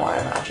you now, I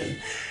imagine.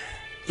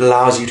 It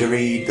allows you to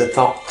read the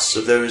thoughts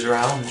of those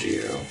around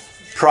you,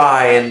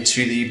 pry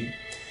into the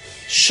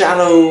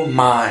shallow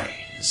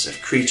minds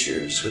of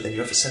creatures within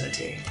your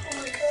vicinity.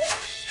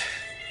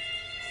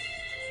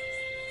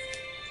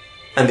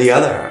 And the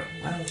other,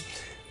 well,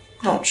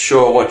 not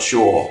sure what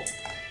your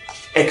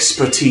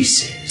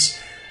expertise is,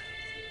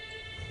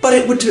 but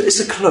it's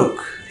a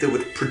cloak that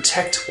would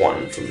protect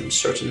one from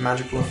certain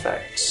magical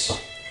effects.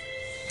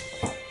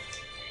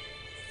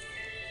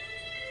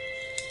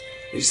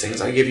 These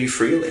things I give you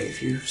freely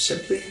if you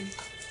simply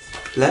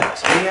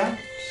let me out.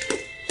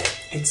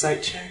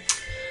 Insight check.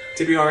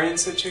 Did we already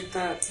insight check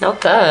that?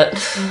 Not that.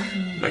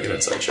 make an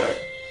insight check.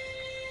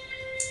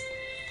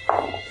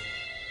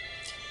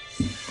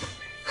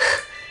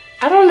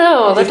 I don't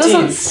know. That 15.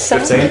 doesn't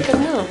sound 15? like a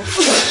no.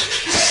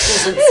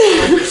 Doesn't sound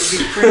like it'd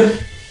be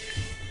pretty.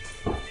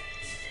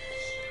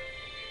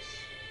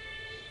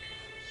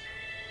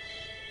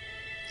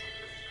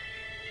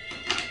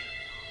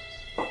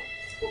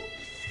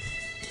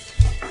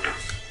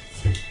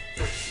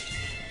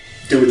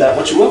 Do with that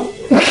what you will.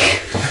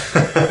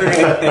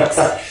 Okay, thanks.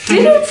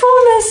 Didn't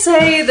Fulma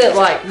say that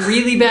like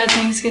really bad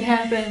things could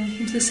happen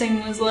if this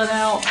thing was let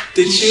out?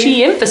 Did she?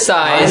 She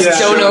emphasized, Yeah.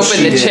 don't Sure open she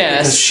the did, because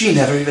chest. she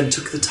never even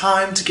took the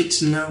time to get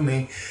to know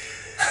me.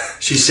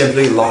 She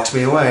simply locked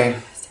me away.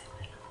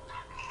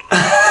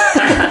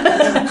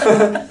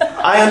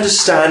 I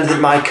understand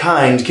that my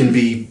kind can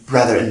be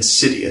rather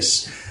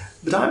insidious,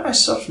 but I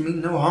myself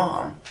mean no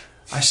harm.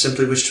 I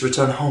simply wish to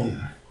return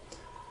home.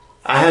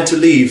 I had to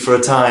leave for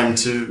a time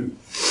to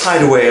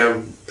hide away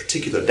a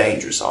particular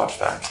dangerous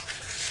artifact.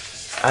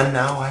 And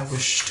now I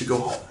wish to go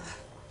home.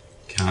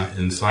 Can I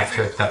insight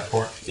check that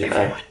part?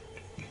 Yeah.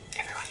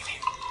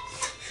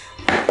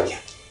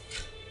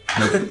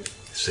 Nope.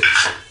 6.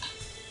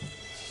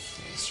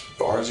 As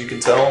far as you can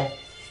tell,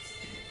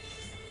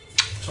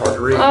 it's hard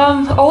to read.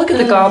 I'll look at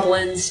the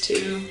goblins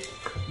too.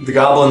 The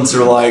goblins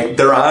are like,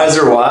 their eyes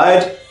are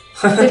wide.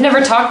 They've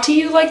never talked to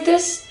you like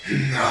this?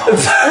 No.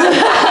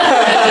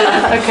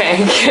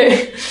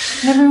 Okay.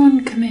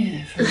 Everyone come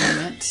here for a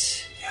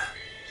moment.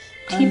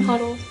 Team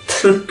huddle.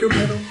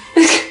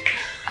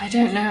 I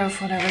don't know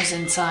if whatever's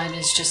inside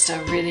is just a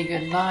really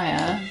good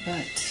liar,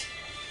 but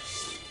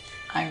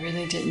I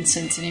really didn't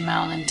sense any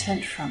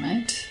malintent from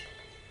it.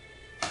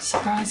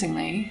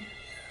 Surprisingly.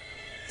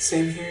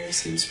 Same here.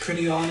 Seems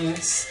pretty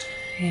honest.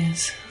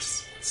 Yes.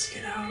 Let's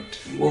get out.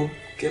 Will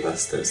give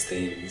us those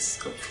things,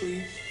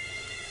 hopefully.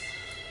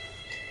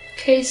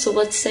 Okay, so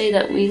let's say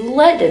that we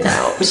let it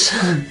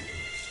out.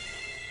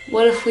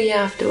 What if we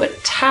have to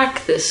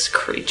attack this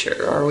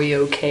creature? Are we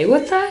okay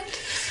with that?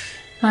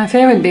 My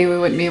fear would be we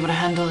wouldn't be able to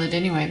handle it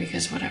anyway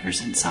because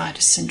whatever's inside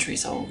is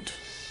centuries old.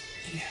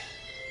 Yeah.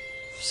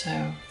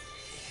 So...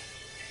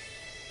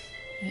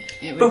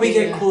 it would But we be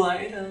get cool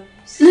items.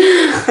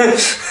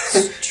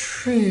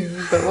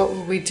 True, but what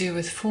will we do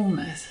with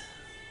Fulmouth?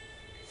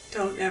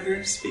 Don't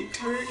ever speak to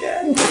her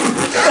again.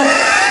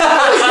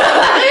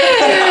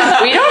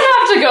 We don't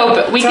have to go,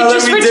 but we can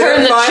just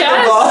return the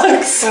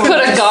chest.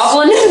 Put a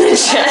goblin in the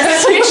chest.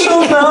 I think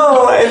she'll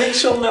know. I think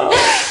she'll know.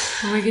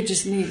 We could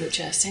just leave the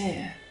chest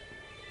here.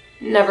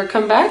 Never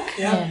come back?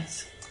 Yeah.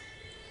 Yes.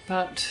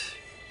 But...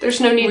 There's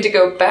no need to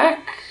go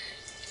back.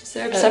 Is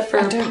there, except for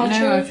I don't know,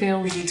 I Pacho?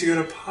 feel We need to go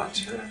to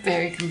Pacha.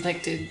 very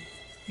conflicted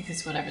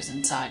because whatever's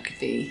inside could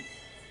be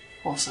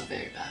also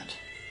very bad.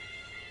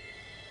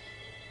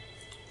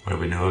 What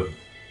do we know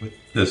with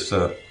this?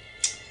 Do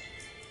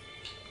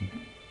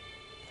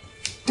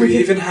we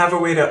even have a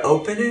way to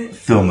open it?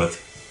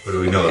 Filmeth. What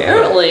do we know?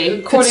 Apparently,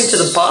 according to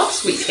the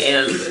boss, we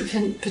can.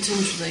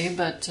 Potentially,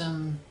 but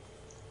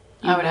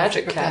I would magic have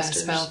to prepare a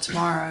casters. spell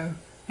tomorrow,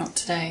 not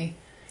today.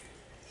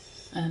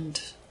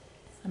 And,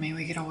 I mean,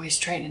 we could always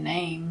trade a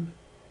name.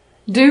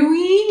 Do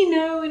we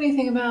know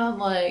anything about,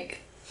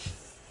 like,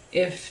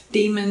 if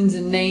demons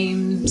and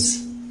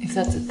names, if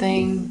that's a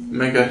thing?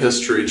 Make a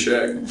history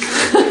check.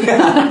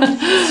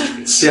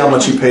 See how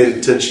much you paid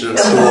attention in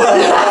school.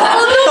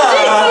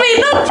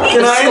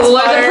 Can I School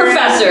or the inspire-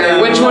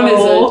 professor? Which one is it?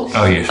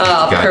 Oh, you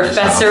got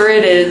Professor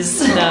it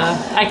is. No,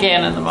 I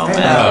can't in the moment.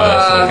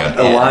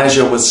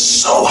 Elijah was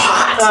so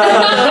hot.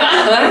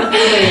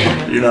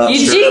 You're not You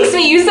sure. jinxed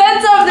me, you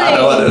said something! I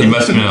know I You did.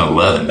 must have been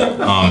 11.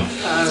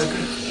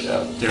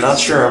 Yeah, you're not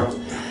sure.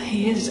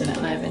 He is an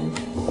 11.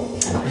 Yeah,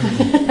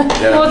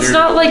 Well, it's you're-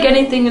 not like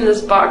anything in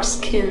this box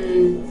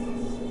can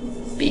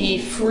be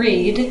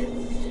freed.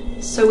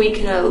 So we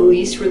can at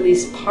least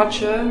release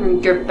Pacha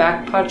and get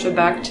Pacha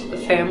back to the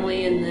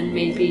family and then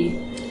maybe...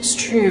 It's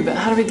true, but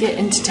how do we get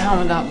into town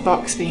without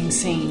Box being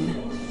seen?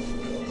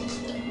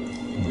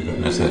 We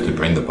don't necessarily have to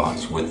bring the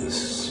box with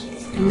us.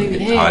 And leave We it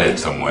could here. hide it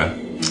somewhere.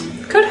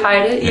 Could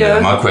hide it, Yeah. yeah.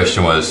 My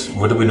question was,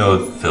 what do we know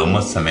of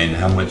Filmus? I mean,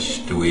 how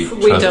much do we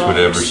trust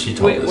whatever she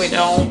told us? We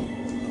don't.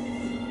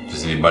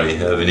 Does anybody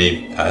have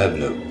any? I have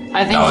no.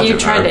 I think knowledge you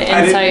of tried her. to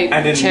I insight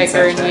didn't check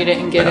her and insight you check.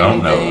 didn't get I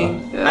don't know.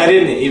 anything. I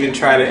didn't even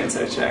try to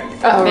insight check.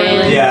 Oh,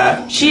 really?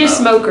 Yeah. She is a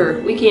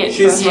smoker. We can't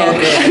She's trust her.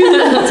 smoking.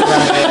 That's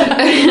about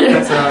it.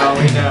 That's about all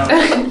we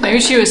know. Maybe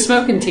she was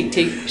smoking Teak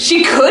Teak.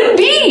 She could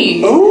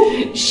be!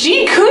 Oh,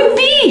 She could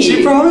be!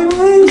 she probably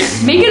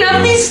was. Making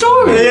up these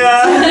stories!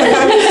 Yeah.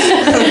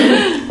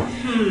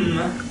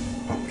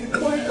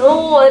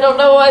 Oh, I don't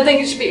know. I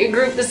think it should be a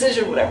group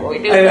decision, whatever we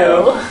do. I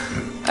know.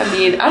 I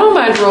mean, I don't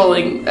mind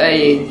rolling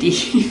a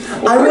D.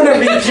 I want to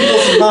read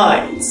people's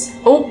minds.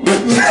 Oh, Oh,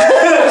 is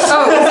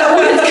that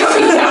what it's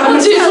coming down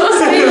to?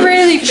 I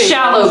really think.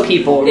 Shallow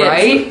people,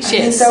 right?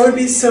 Yes. That would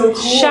be so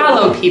cool.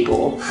 Shallow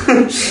people.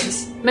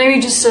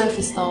 Maybe just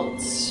surface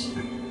thoughts.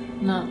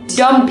 Not.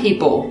 Dumb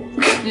people.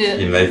 Yeah.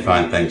 You may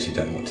find things you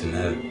don't want to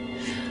know.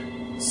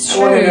 I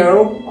want to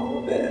know all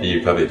of it.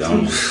 You probably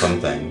don't. Some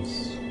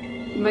things.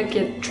 You might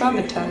get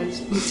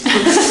traumatized.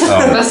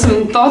 Um, That's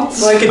some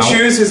thoughts. Well, I could Ow.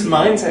 choose whose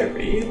minds I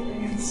read. I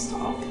can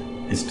stop.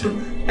 it's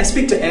too, I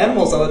speak to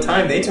animals all the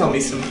time. They tell me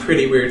some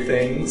pretty weird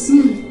things.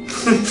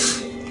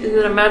 Is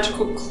it a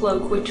magical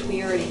cloak, which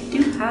we already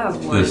do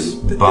have one? this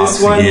But box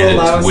this one again.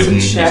 will allow It's us wooden. to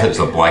You check said it's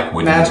a black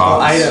wooden Magical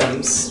box,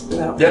 items.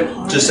 Without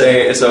Yep, just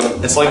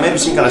it's like maybe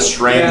some kind of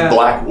strained Yeah.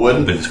 black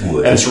wood, but it's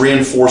wood. and it's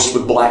reinforced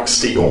with black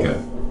steel.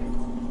 Okay.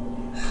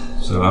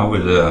 So I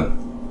would.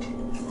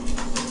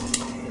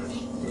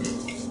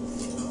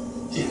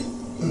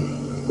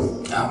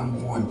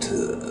 I'm going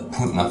to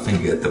point my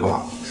finger at the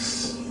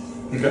box.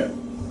 Okay.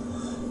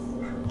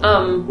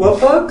 What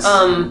books?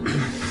 What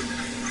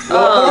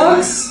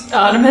books?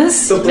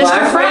 Artemis? The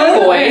black Mr. Frat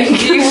one? Boy.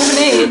 Do you have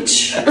an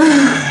itch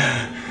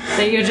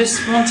that you're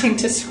just wanting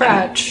to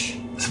scratch?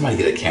 Somebody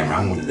get a camera.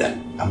 I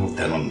want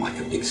that on like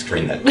a big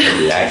screen. That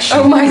reaction.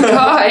 Oh my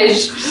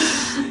gosh.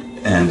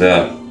 And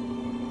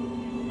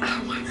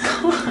Oh my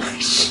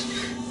gosh.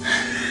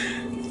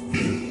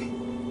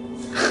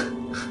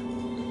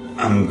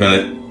 I'm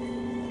gonna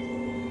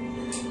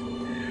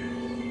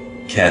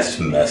cast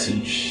a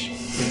message.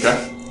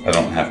 Okay. I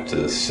don't have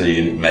to see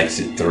it. It makes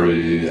it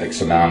through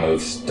X amount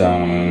of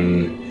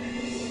stone,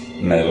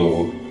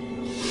 metal,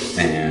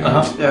 and...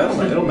 Yeah,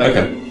 it'll make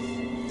Okay.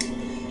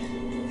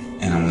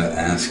 And I'm going to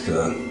ask,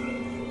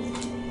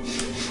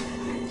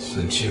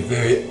 since you're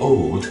very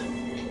old,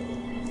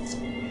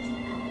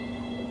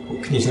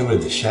 what can you tell me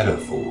of the Shadow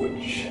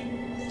Forge?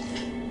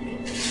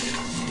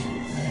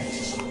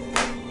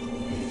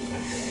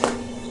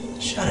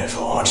 Shadow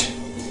Forge.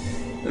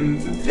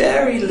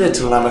 Very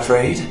little, I'm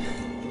afraid.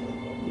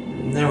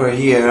 They were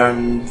here,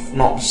 and if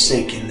not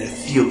mistaken, they're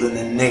Theoden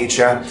in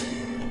nature.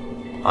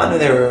 I know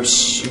there were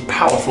some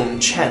powerful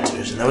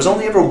enchanters, and there was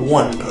only ever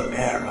one per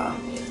era.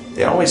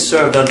 They always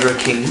served under a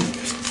king.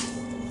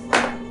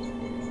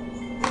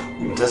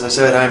 But as I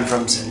said, I'm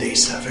from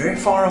Zendesa, very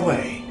far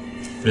away.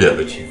 Yeah,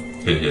 but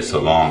you've been here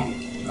so long.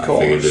 I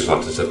figured there's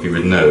lots of stuff you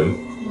would know.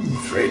 I'm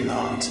afraid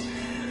not.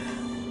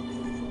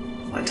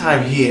 My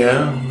time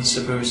here, I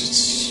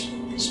suppose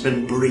it's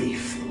been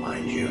brief,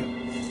 mind you.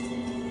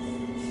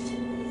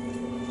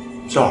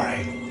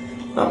 Sorry,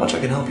 not much I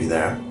can help you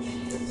there.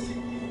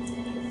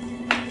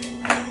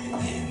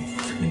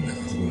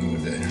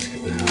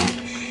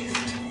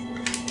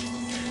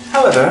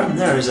 However,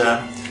 there is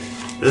a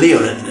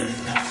Leonin in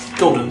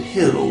Golden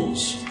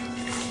Hills.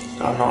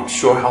 I'm not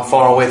sure how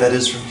far away that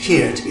is from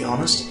here, to be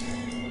honest.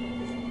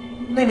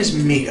 His name is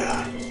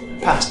Miga. I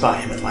passed by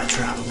him in my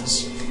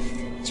travels.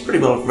 He's pretty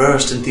well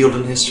versed in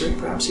Theoden history.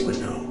 Perhaps he would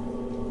know.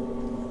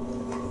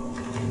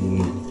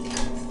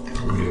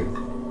 Your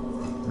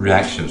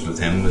reactions with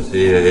him, was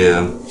he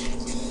a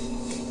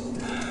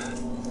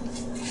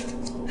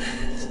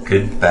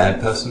good, bad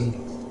person?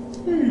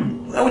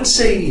 I would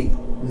say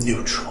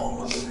neutral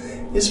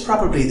is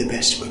probably the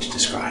best way to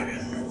describe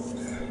him.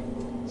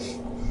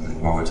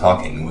 While we're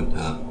talking,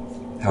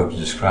 how would you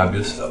describe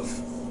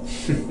yourself?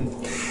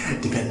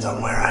 Depends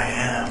on where I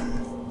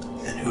am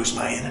and who's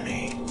my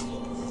enemy.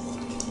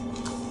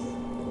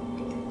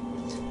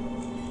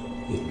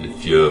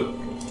 If you're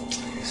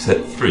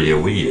set free, are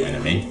we your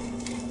enemy?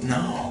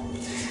 No.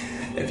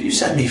 If you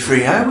set me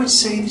free, I would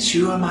say that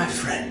you are my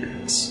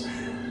friends.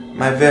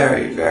 My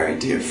very, very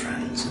dear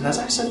friends. And as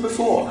I said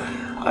before,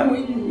 I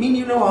mean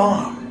you no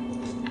harm.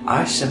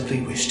 I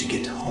simply wish to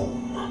get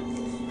home.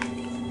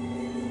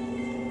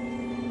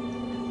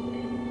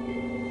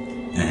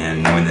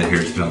 And knowing that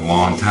here's been a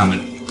long time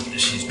that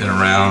she's been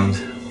around.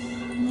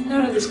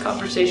 None of this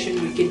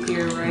conversation we can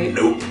hear, right?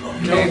 Nope.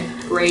 Okay,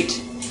 great.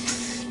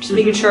 Just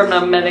making sure I'm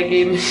not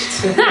metagaming.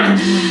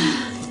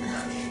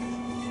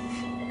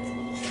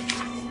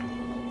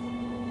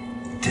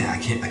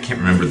 I can't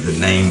remember the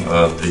name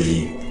of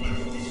the...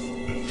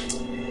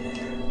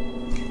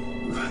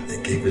 They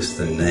gave us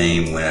the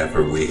name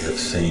whenever we have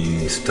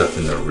seen stuff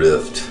in the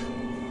rift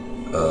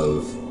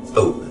of...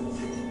 Oh.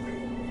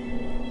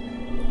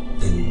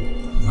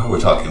 And while we're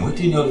talking, what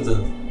do you know of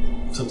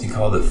something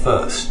called the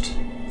First?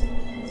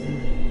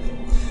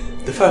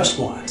 The first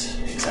what,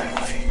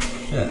 exactly?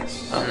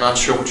 Yes. I'm not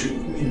sure what you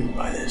mean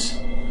by this.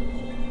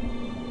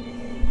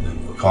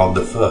 We're called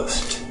the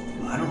First.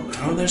 I don't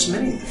know. There's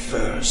many the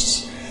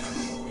firsts.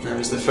 There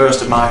was the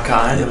first of my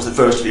kind. There was the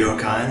first of your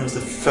kind. There was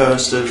the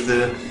first of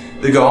the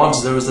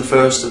gods. There was the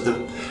first of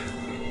the...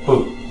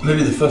 Well,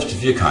 maybe the first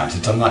of your kind,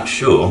 since I'm not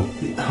sure.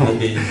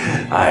 Maybe...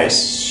 I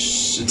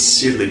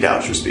sincerely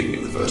doubt you're speaking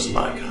of the first of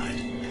my kind.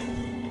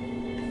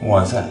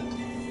 Why is that?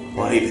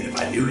 Well, even if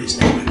I knew his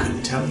name, I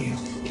couldn't tell you.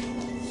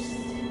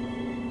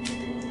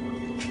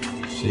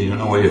 So you don't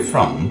know where you're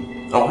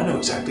from? Oh, I know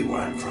exactly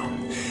where I'm from.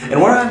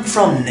 And where I'm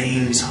from,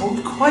 names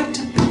hold quite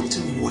a bit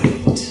of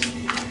weight.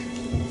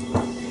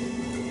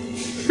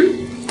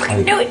 I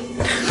knew it.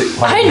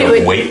 I knew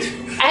it. Wait.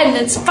 And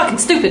it's fucking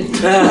stupid.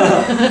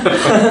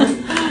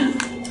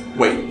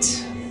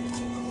 Wait.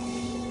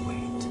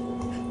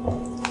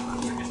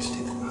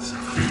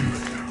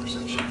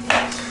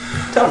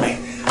 Tell me.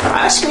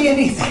 Ask me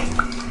anything.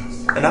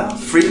 And I'll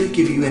freely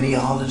give you any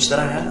knowledge that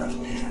I have.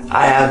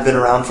 I have been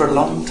around for a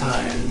long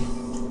time.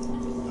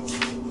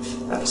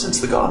 Ever since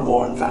the God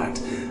War, in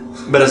fact.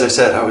 But as I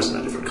said, I was in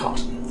a different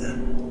continent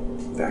then.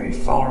 Very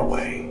far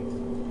away.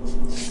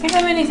 You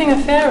know anything of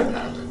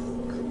Farrakhan?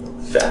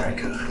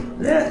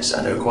 Farrakhan. Yes,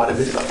 I know quite a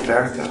bit about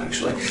Farrakhan,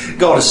 actually.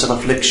 Goddess of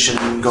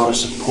affliction,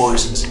 goddess of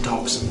poisons and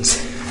toxins,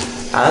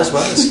 as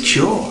well as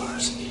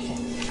cures.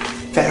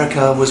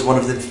 Farrakhan was one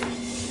of the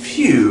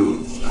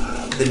few,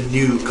 the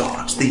new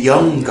gods, the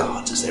young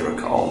gods as they were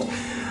called.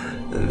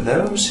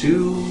 Those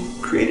who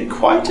created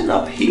quite an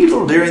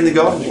upheaval during the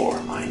God War,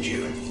 mind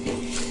you.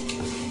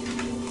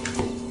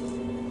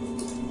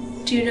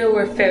 Do you know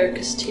where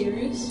Farrakhan's Tear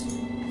is?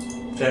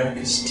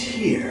 Farrakhan's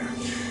Tear?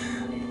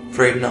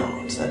 Afraid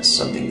not. That's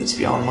something that's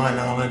beyond my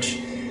knowledge.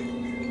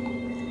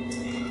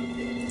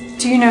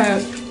 Do you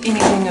know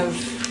anything of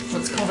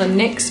what's called a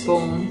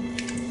Nyxborn?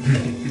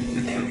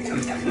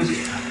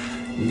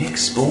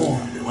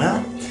 Nyxborn.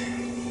 Well,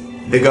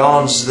 the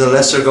gods, the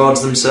lesser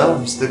gods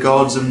themselves, the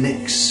gods of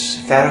Nyx,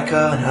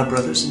 Farrakhan and her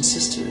brothers and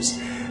sisters,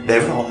 they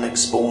were all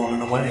Nyxborn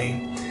in a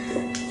way.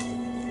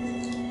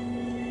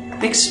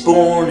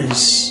 Nyxborn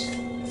is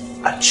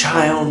a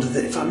child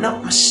that, if I'm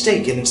not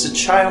mistaken, it's a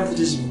child that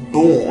is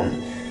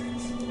born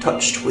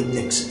touched with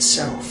Nyx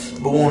itself.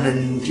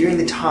 Born during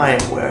the time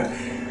where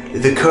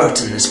the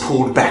curtain is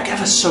pulled back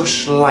ever so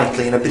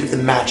slightly and a bit of the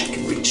magic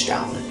can reach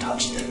down and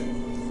touch them.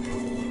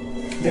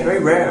 Very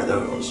rare,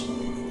 those.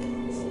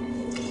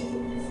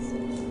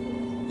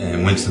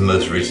 And when's the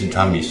most recent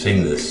time you've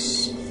seen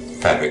this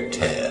fabric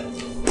tear?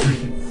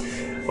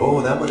 Oh,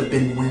 that would have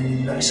been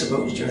when, I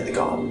suppose, during the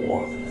God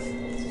War.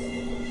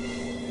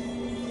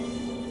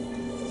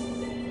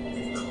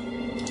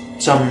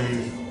 Some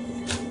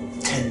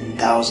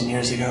 10,000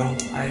 years ago,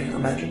 I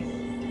imagine.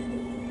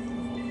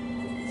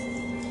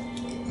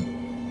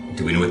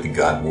 Do we know what the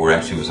God War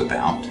actually was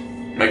about?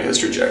 Make a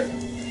history check.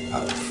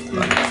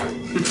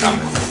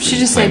 She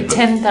just said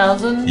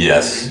 10,000?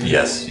 Yes.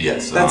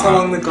 That's how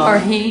long the Or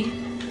god. he?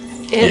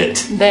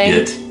 It? They?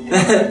 It.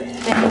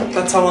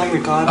 That's how long the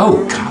god.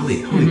 Oh, were.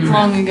 golly. Holy crap.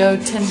 Long ago,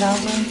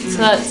 10,000? So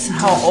that's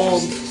how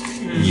old,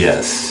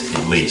 Yes,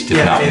 at least, if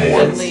Yeah, not it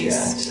more. at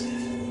least.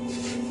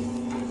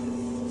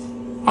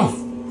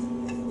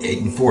 Oh,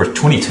 8 and 4 is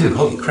 22.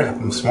 Holy crap,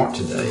 I'm smart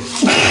today.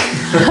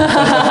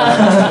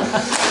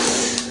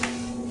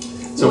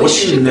 So what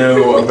do you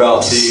know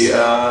about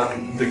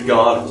the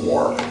God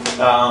War?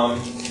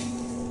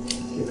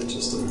 Give it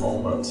just a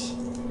moment.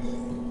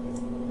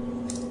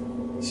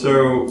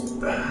 So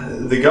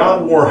the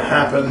God War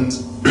happened.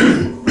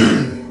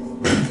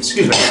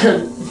 Excuse me.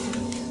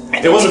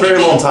 It was a very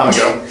long time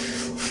ago.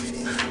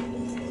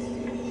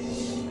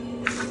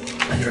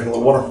 I drink a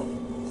little water.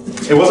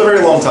 It was a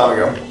very long time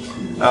ago,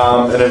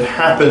 and it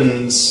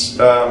happened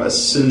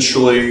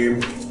essentially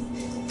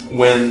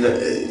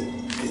when.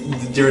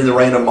 During the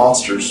reign of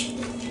monsters.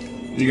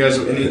 You guys,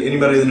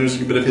 anybody that knows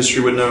a bit of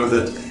history would know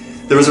that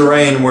there was a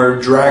reign where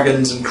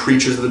dragons and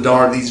creatures of the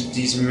dark,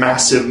 these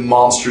massive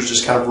monsters,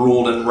 just kind of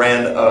ruled and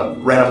ran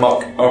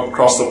amok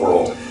across the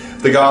world.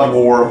 The God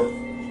War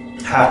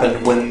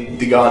happened when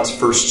the gods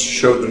first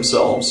showed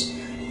themselves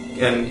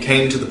and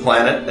came to the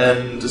planet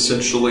and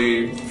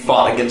essentially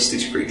fought against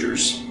these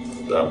creatures.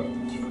 So.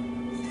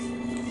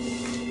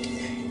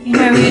 You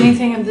know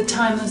anything of the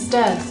timeless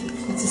death?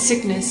 It's a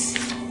sickness.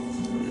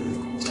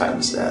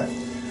 Timeless death.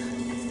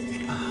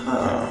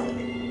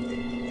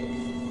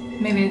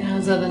 Maybe it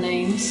has other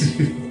names.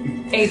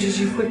 Ages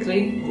you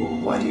quickly.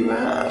 Why do you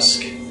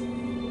ask?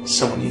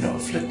 Someone you know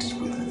afflicted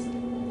with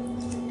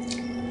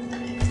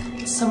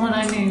it. Someone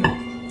I knew. Oh,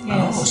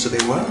 Yes. so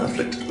they were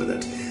afflicted with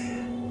it.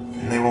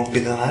 And they won't be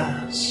the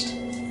last.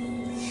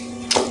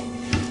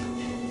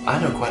 I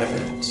know quite a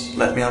bit.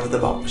 Let me out of the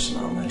box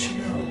and I'll let you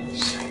know.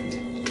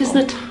 Does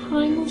the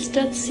timeless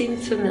death seem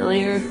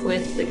familiar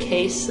with the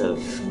case of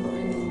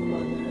my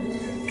mother?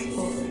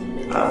 Or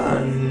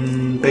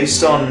no?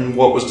 Based on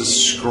what was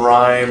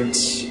described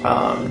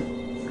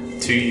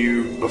to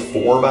you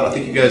before about, I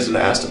think you guys had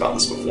asked about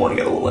this before and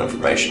got a little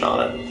information on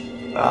it,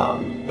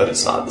 but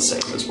it's not the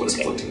same as what's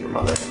afflicting your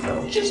mother.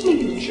 No. Just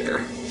making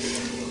sure.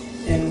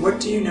 And what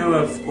do you know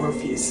of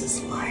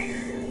Orpheus's lyre?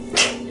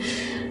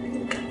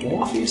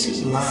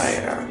 Orpheus's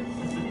lyre.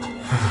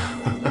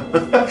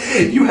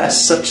 You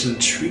ask such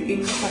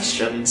intriguing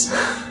questions.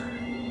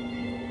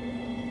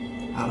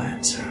 I'll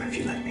answer if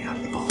you let me out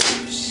of the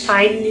box.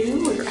 I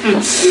knew we were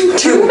asking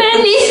too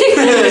many.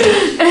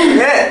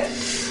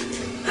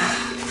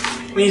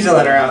 We need to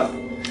let her out.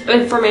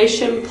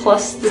 Information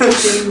plus the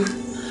two.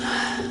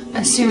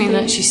 Assuming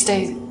that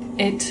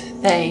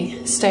they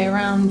stay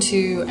around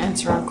to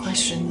answer our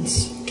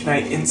questions. Can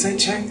I insight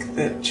check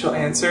that she'll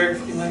answer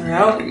if we let her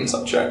out?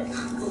 Insight check.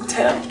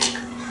 10.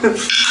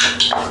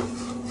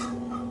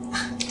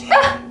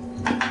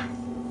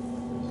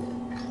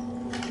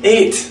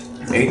 Eight.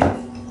 8.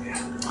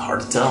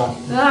 Hard to tell.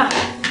 Ah,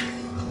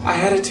 I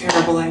had a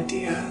terrible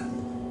idea.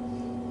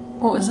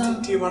 What was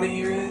that? Do you want to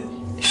hear it?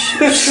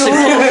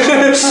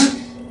 suggest-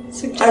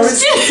 I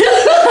was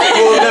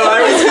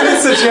going to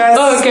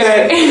suggest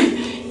Okay.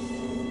 that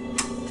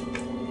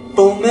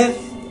Bullmouth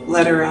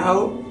let her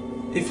out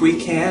if we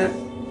can't.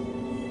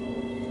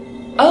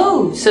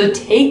 Oh, so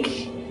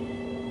take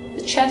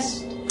the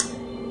chest.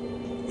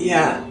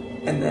 Yeah,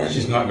 and then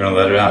She's not going to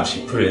let her out.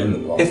 She put it in the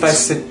box. if I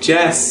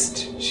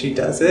suggest she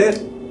does it,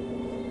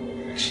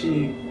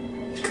 she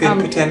could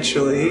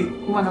potentially.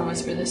 When I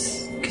whisper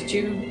this, could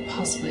you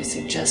possibly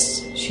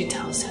suggest she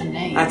tells her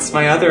name? That's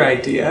my other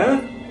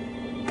idea,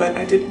 but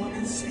I didn't want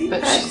to say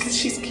But that because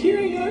she's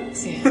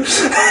curious. Yeah.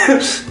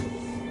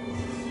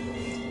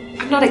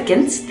 I'm not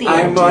against the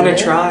I'm idea. gonna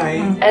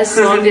try. As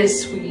long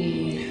as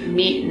we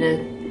meet in a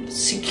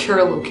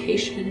secure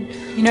location.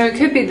 You know, it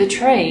could be the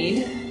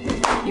trade,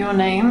 your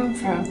name,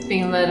 for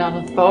being let out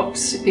of the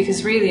box,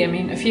 because really, I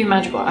mean, a few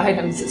magical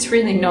items, it's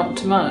really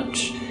not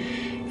much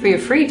for your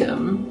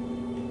freedom.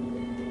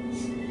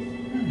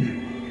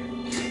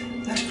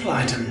 Magical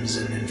items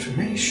and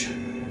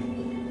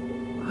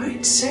information.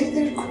 I'd say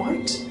they're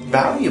quite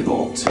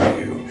valuable to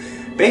you,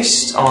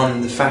 based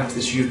on the fact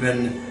that you've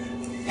been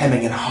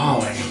hemming and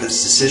hawing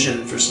this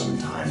decision for some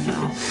time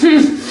now.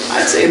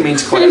 I'd say it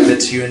means quite a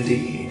bit to you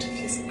indeed.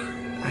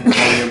 I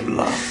call your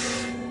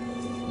bluff.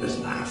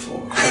 for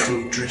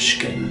Quettel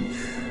Drishkin.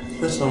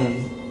 Little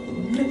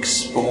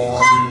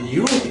Nyxborn,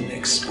 you're the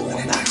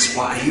Nyxborn, that's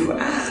why you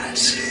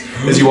ask.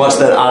 As you watch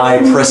that eye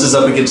presses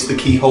up against the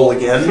keyhole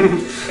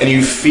again, and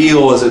you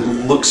feel as it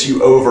looks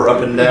you over,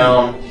 up and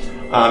down.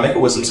 Make a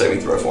wisdom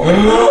saving throw for me.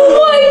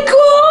 Oh my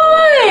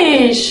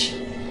gosh!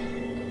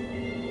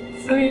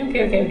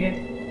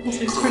 Okay. That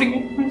seems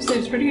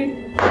pretty good.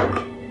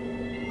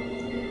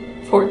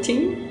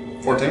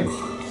 14? 14.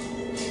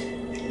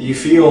 You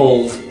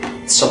feel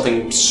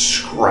something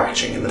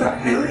scratching in the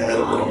back of your head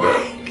a little bit.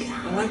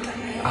 I like that.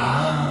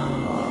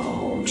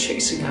 Oh,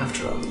 chasing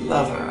after a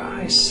lover,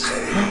 I see.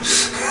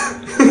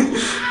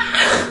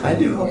 I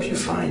do hope you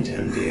find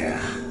him, dear.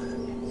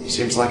 He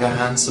seems like a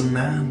handsome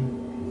man.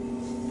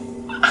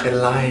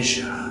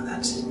 Elijah,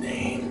 that's his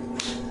name.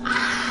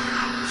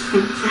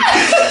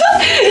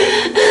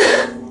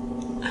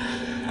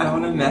 I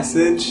want to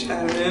message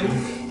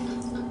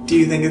Adam. Do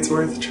you think it's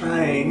worth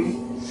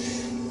trying?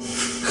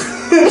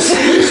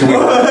 So we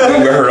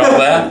heard all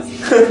that?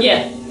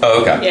 Yeah.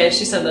 Oh, okay. Yeah,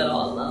 she said that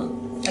all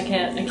along. I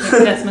can't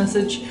pass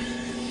message.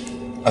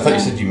 I thought you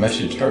said you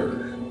messaged her.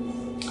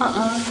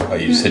 Oh,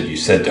 you said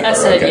to her. I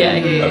said, okay.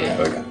 yeah.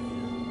 Okay.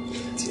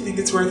 Do you think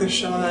it's worth a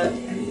shot? I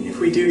mean, if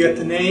we do get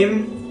the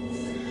name,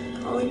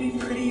 it'll probably be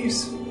pretty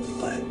useful,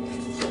 but...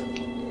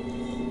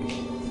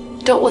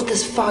 Don't let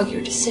this fog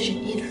your decision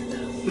either,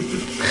 though.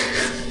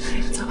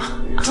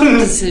 It's a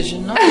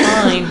decision, not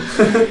mine.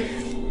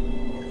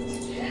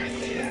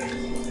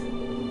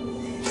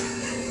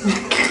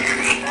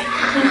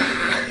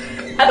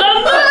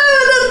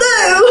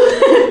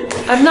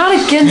 I'm not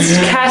against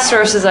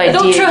Castoros's idea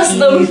don't trust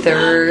them.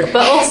 either.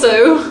 But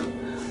also,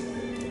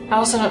 I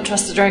also don't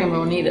trust the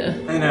Dragonborn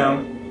either. I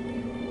know.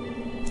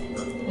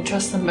 I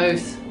trust them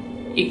both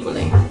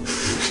equally.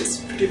 It's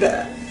pretty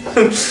bad.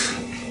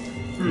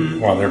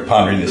 While they're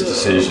pondering this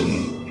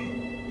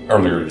decision,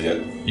 earlier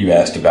you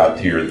asked about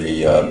here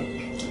the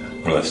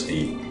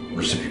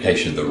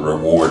reciprocation of the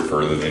reward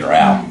for living her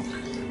out.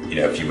 You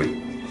know, if you would,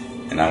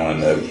 and I want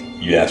to know,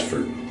 you asked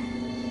for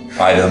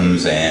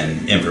items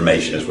and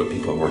information is what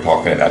people were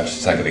talking about just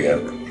a second ago.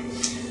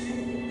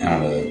 And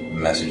I'm going to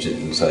message it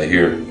and say,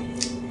 here,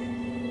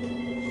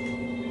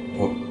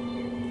 well,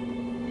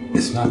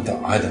 it's not the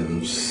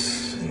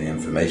items and the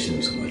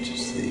information so much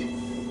as the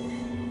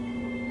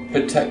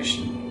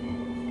protection.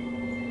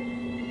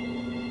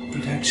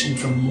 Protection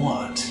from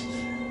what?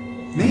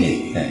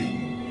 Me?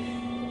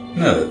 Anything.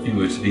 No, if you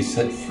were to be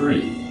set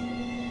free.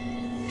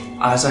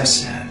 As I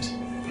said,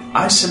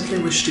 I simply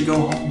wish to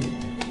go home.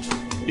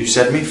 You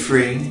set me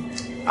free.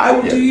 I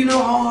will do you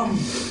no harm.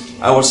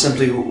 I will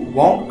simply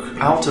walk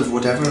out of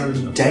whatever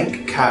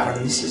dank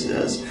cavern this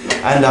is,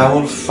 and I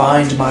will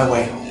find my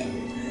way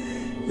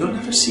home. You'll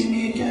never see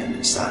me again.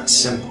 It's that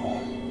simple.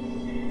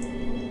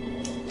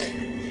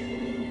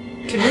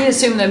 Could we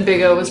assume that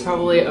Big O was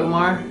probably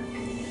Omar?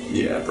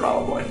 Yeah,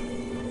 probably.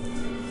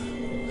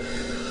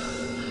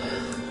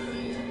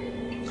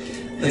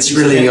 That's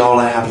really all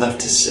I have left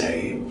to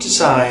say.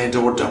 Decide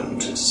or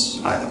don't. It's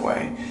either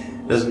way.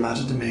 Doesn't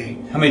matter to me.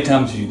 How many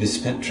times have you just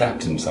spent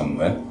trapped in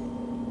somewhere?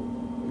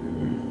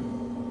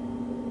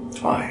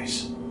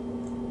 Twice.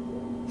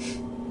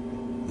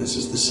 This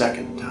is the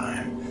second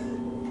time.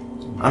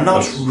 I'm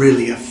not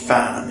really a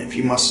fan, if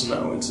you must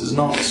know. It doesn't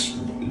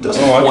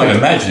I quite... can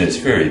imagine it's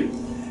very...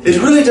 It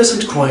really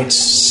doesn't quite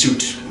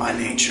suit my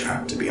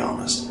nature, to be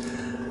honest.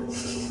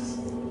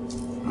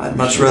 I'd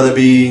much rather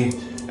be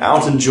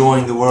out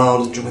enjoying the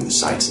world, enjoying the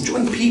sights,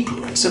 enjoying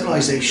people and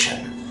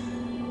civilization.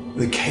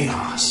 The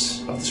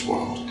chaos of this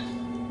world.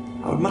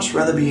 I would much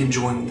rather be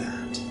enjoying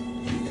that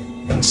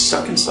than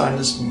stuck inside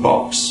this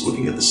box,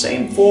 looking at the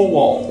same four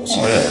walls.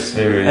 Oh yeah, it's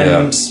very...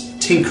 And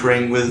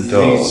tinkering with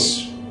Dull.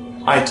 these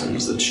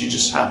items that she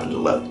just happened to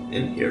let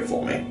in here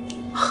for me.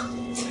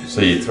 So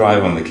you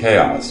thrive on the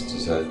chaos.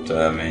 Does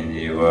that mean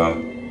you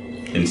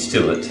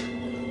instill it?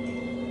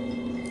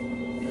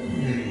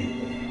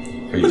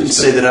 Or I you wouldn't just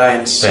say that I a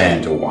instill.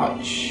 fan to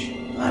watch?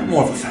 I'm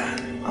more of a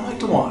fan. I like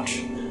to watch.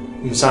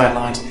 From the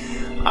sidelines.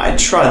 I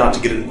try not to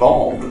get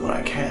involved when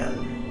I can.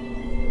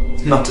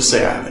 Not to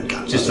say I haven't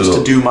got Just others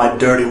to do my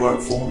dirty work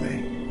for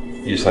me.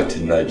 You just like to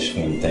nudge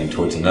one thing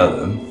towards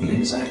another.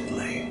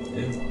 Exactly.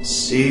 Yeah.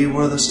 See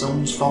where the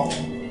stones fall.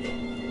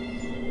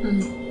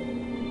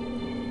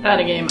 Out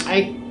of game.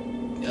 I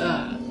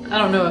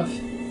don't know if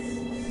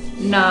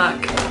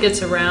Knock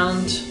gets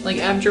around like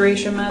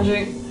abjuration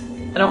magic.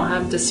 I don't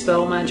have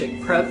dispel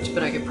magic prepped,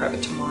 but I could prep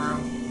it tomorrow.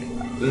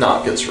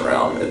 Knock gets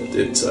around.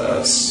 It's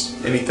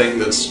anything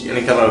that's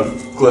any kind of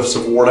glyphs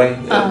of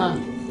warding.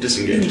 It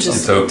disengages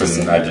It's them. open.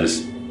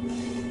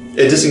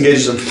 It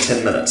disengages them for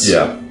 10 minutes.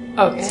 Yeah.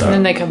 Okay, So- and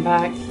then they come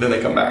back. Then they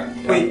come back.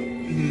 Wait,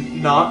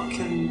 Knock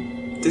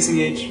can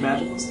disengage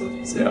magical stuff?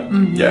 You said?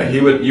 Yeah.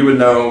 Yeah. You would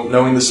know,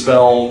 knowing the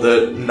spell,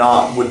 that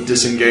Knot would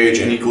disengage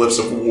any glyphs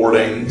of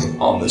warding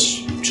on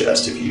this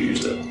chest if you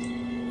used it.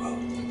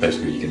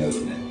 Basically, you can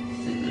open it.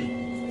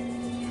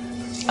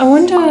 I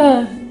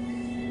wonder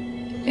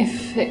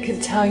if it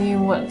could tell you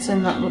what's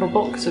in that little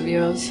box of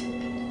yours. I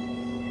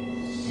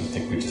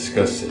think we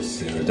discussed this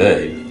the other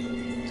day.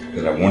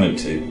 because I wanted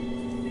to.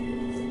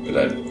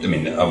 But I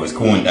mean, I was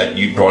going.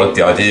 You brought up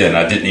the idea, and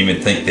I didn't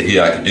even think that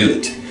I could do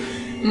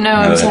it. No,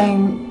 I'm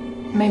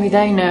saying maybe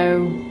they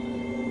know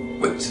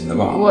What's in the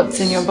box? what's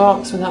in your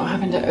box without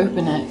having to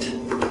open it.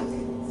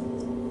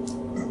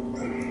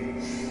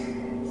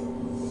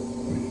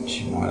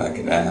 She might. I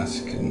could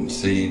ask and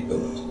see, but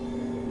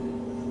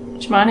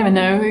She might even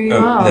know who you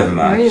are. never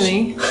mind.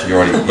 Really? She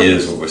already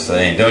hears what we're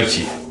saying, don't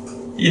you?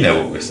 You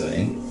know what we're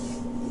saying.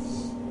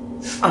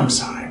 I'm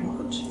sorry,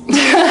 what?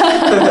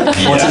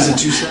 Yeah. What is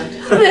it you said?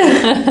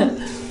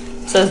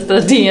 Says the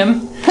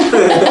DM.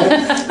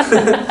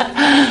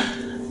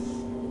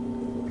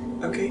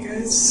 Okay,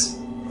 guys,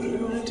 what do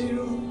we want to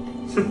do?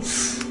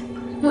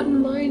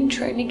 Wouldn't mind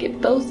trying to get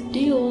both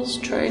deals,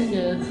 trying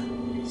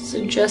to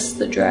suggest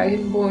the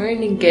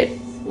Dragonborn and get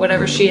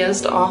whatever she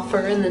has to offer,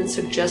 and then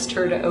suggest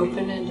her to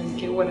open it and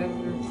get whatever.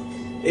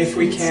 If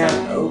we can't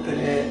Inside. open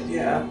it,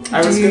 yeah.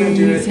 I was gonna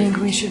do you it. think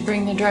we should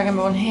bring the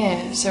Dragonborn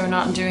here so we're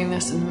not doing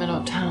this in the middle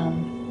of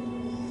town?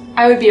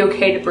 I would be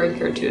okay to bring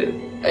her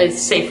to a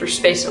safer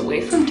space away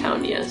from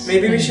town, yes.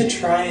 Maybe we should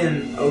try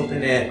and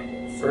open it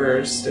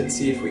first and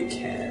see if we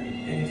can.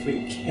 And if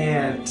we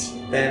can't,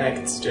 then I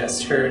could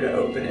suggest her to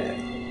open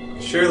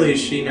it. Surely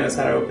she knows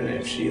how to open it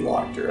if she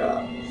locked her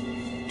up.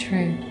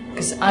 True.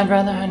 Because I'd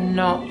rather her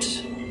not.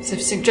 So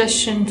if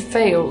suggestion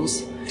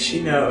fails,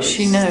 She knows,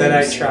 She knows. that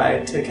I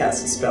tried to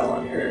cast a spell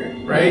on her,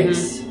 right?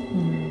 Is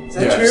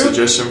that Yeah, true?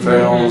 suggestion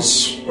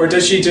fails. Or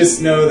does she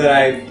just know that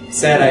I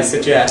said I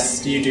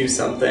suggest you do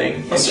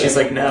something? And she's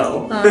like,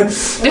 no. Okay,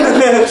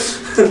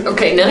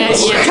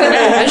 nice. Yeah,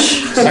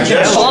 trash.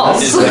 Suggestion.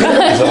 False. Is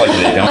that like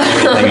they don't do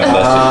anything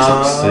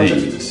unless it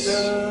succeeds?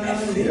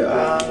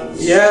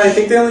 Yeah, I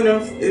think they only know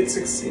if it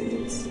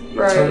succeeds.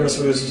 Right. On a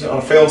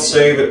failed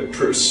save, it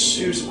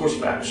pursues a course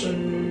of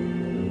action.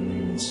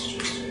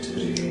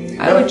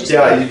 I would just-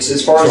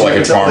 as far as So like I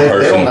can a tell, charm they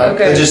person. don't know.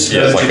 Okay. They just,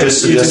 Yeah, it's like you a-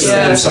 just suggest you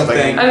them just do something.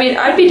 something. I mean,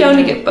 I'd be down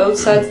to get both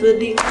sides of the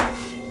deal.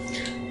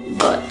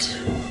 But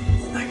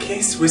In that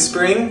case,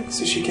 whispering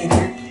so she can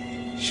hear.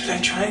 Should I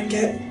try and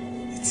get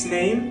its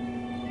name?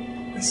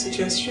 A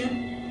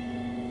suggestion?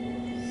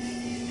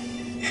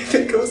 If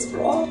it goes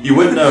wrong? You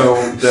would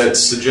know that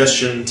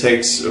suggestion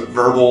takes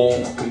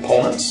verbal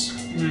components,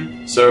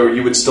 so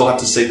you would still have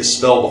to say the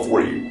spell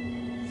before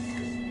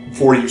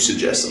you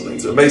suggest something.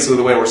 So basically,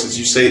 the way it works is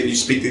you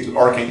speak these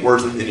arcane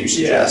words, and then you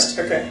suggest.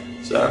 Yeah, okay.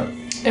 So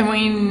And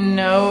we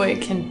know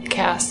it can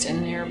cast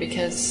in there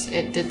because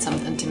it did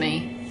something to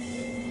me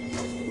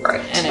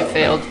right. and it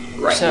failed.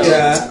 Right. So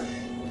Yeah.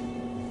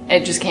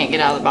 it just can't get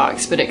out of the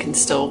box, but it can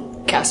still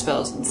cast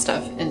spells and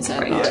stuff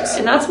inside the box. Yeah.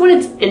 And that's when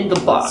it's in the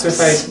box. So if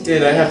I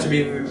did, I'd have to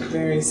be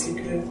very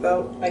secretive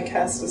about I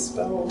cast a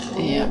spell.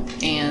 Yeah,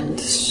 and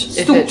if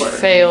Super. it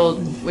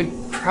failed, we'd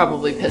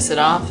probably piss it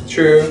off.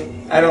 True.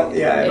 I don't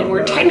and we're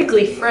know.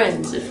 technically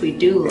friends if we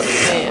do like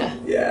that.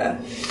 Yeah. Yeah.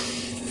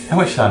 How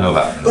much do I know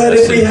about But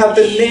if we message? have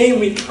the name,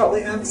 we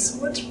probably have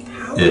so much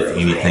power. If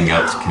anything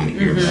else can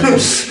hear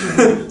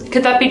message.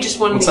 Could that be just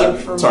one What's of the that?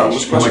 information? Sorry,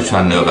 what's How much do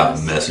I know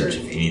about message?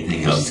 If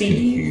anything else can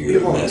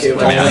hear won't message. give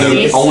I mean, I know,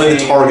 Please. only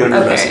the target of your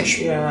Okay. message.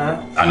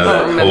 Yeah. I know I don't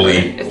that remember holy.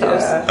 if that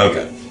was. Yeah.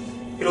 Okay.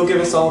 It'll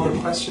give us all the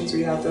questions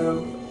we have,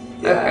 though.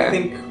 Yeah, Okay. I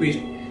think we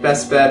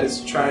best bet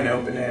is to try and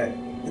open it,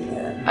 and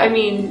then. I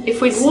mean,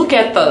 if we look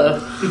at the.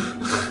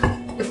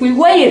 If we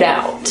weigh it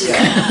out. Yeah,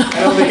 I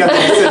don't think I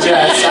can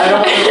suggest. I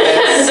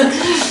don't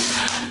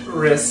want to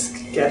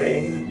risk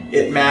getting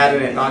it mad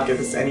and it not give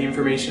us any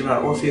information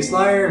about Orpheus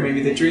Lyre, or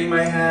maybe the dream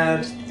I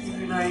had the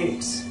other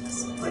night.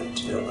 'Cause I'd like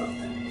to know about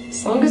that.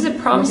 As long as it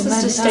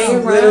promises to stay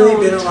I've literally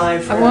been around.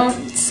 alive for. I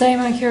won't say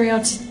my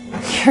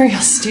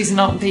curiosity's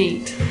not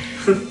beat.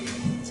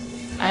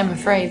 I'm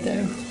afraid,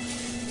 though.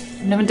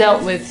 I've never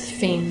dealt with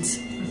fiends.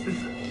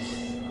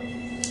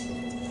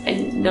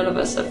 And none of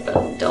us have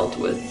been dealt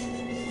with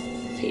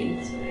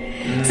fiends.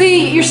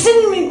 See, you're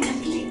sending me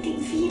conflicting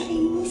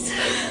feelings.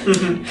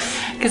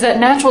 Because that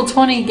natural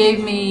 20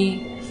 gave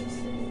me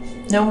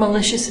no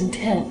malicious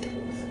intent.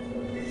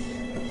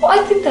 Well,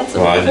 I think that's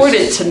Well, I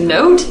important to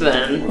note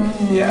then.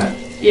 Yeah.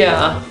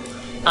 Yeah.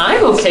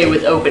 I'm okay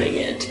with opening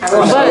it. I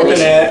want to But, open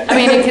it. I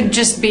mean, it could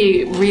just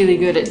be really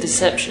good at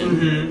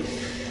deception.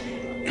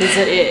 Because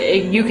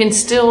you can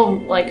still,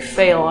 like,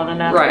 fail on a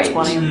natural Right.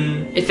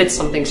 20. If it's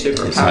something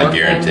super It's not powerful.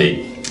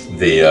 guaranteed.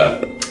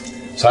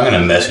 So I'm going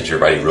to message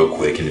everybody real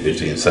quick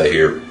individually and say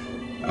here,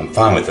 I'm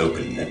fine with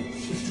opening it.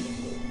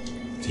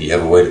 Do you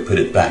have a way to put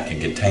it back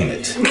and contain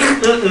it? And then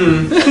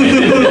at the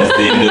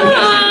end of it,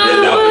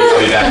 I'll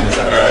be back and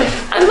say, all right.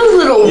 I'm a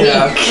little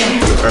Yeah. weak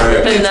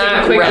Alright. in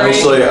that quick realm. break.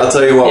 Actually, I'll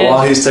tell you what, Yeah.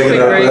 while he's taking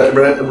Quick a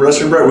break.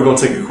 restroom break, we're going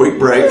to take a quick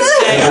break. We'll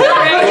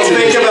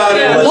think about it.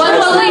 Let's What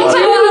rest will the they body.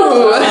 do?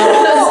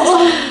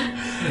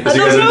 As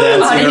you guys are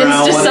dancing Audience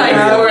around, decide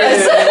wondering- for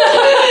us.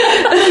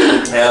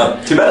 Yeah.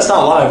 Too bad it's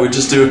not live. We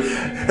just do.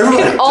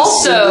 Everybody just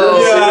also-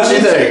 see what you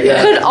think.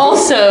 Yeah. Could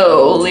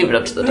also leave it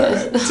up to the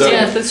dice. So,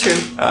 Yeah, that's true.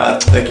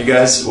 thank you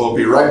guys. We'll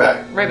be right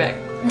back. Right back.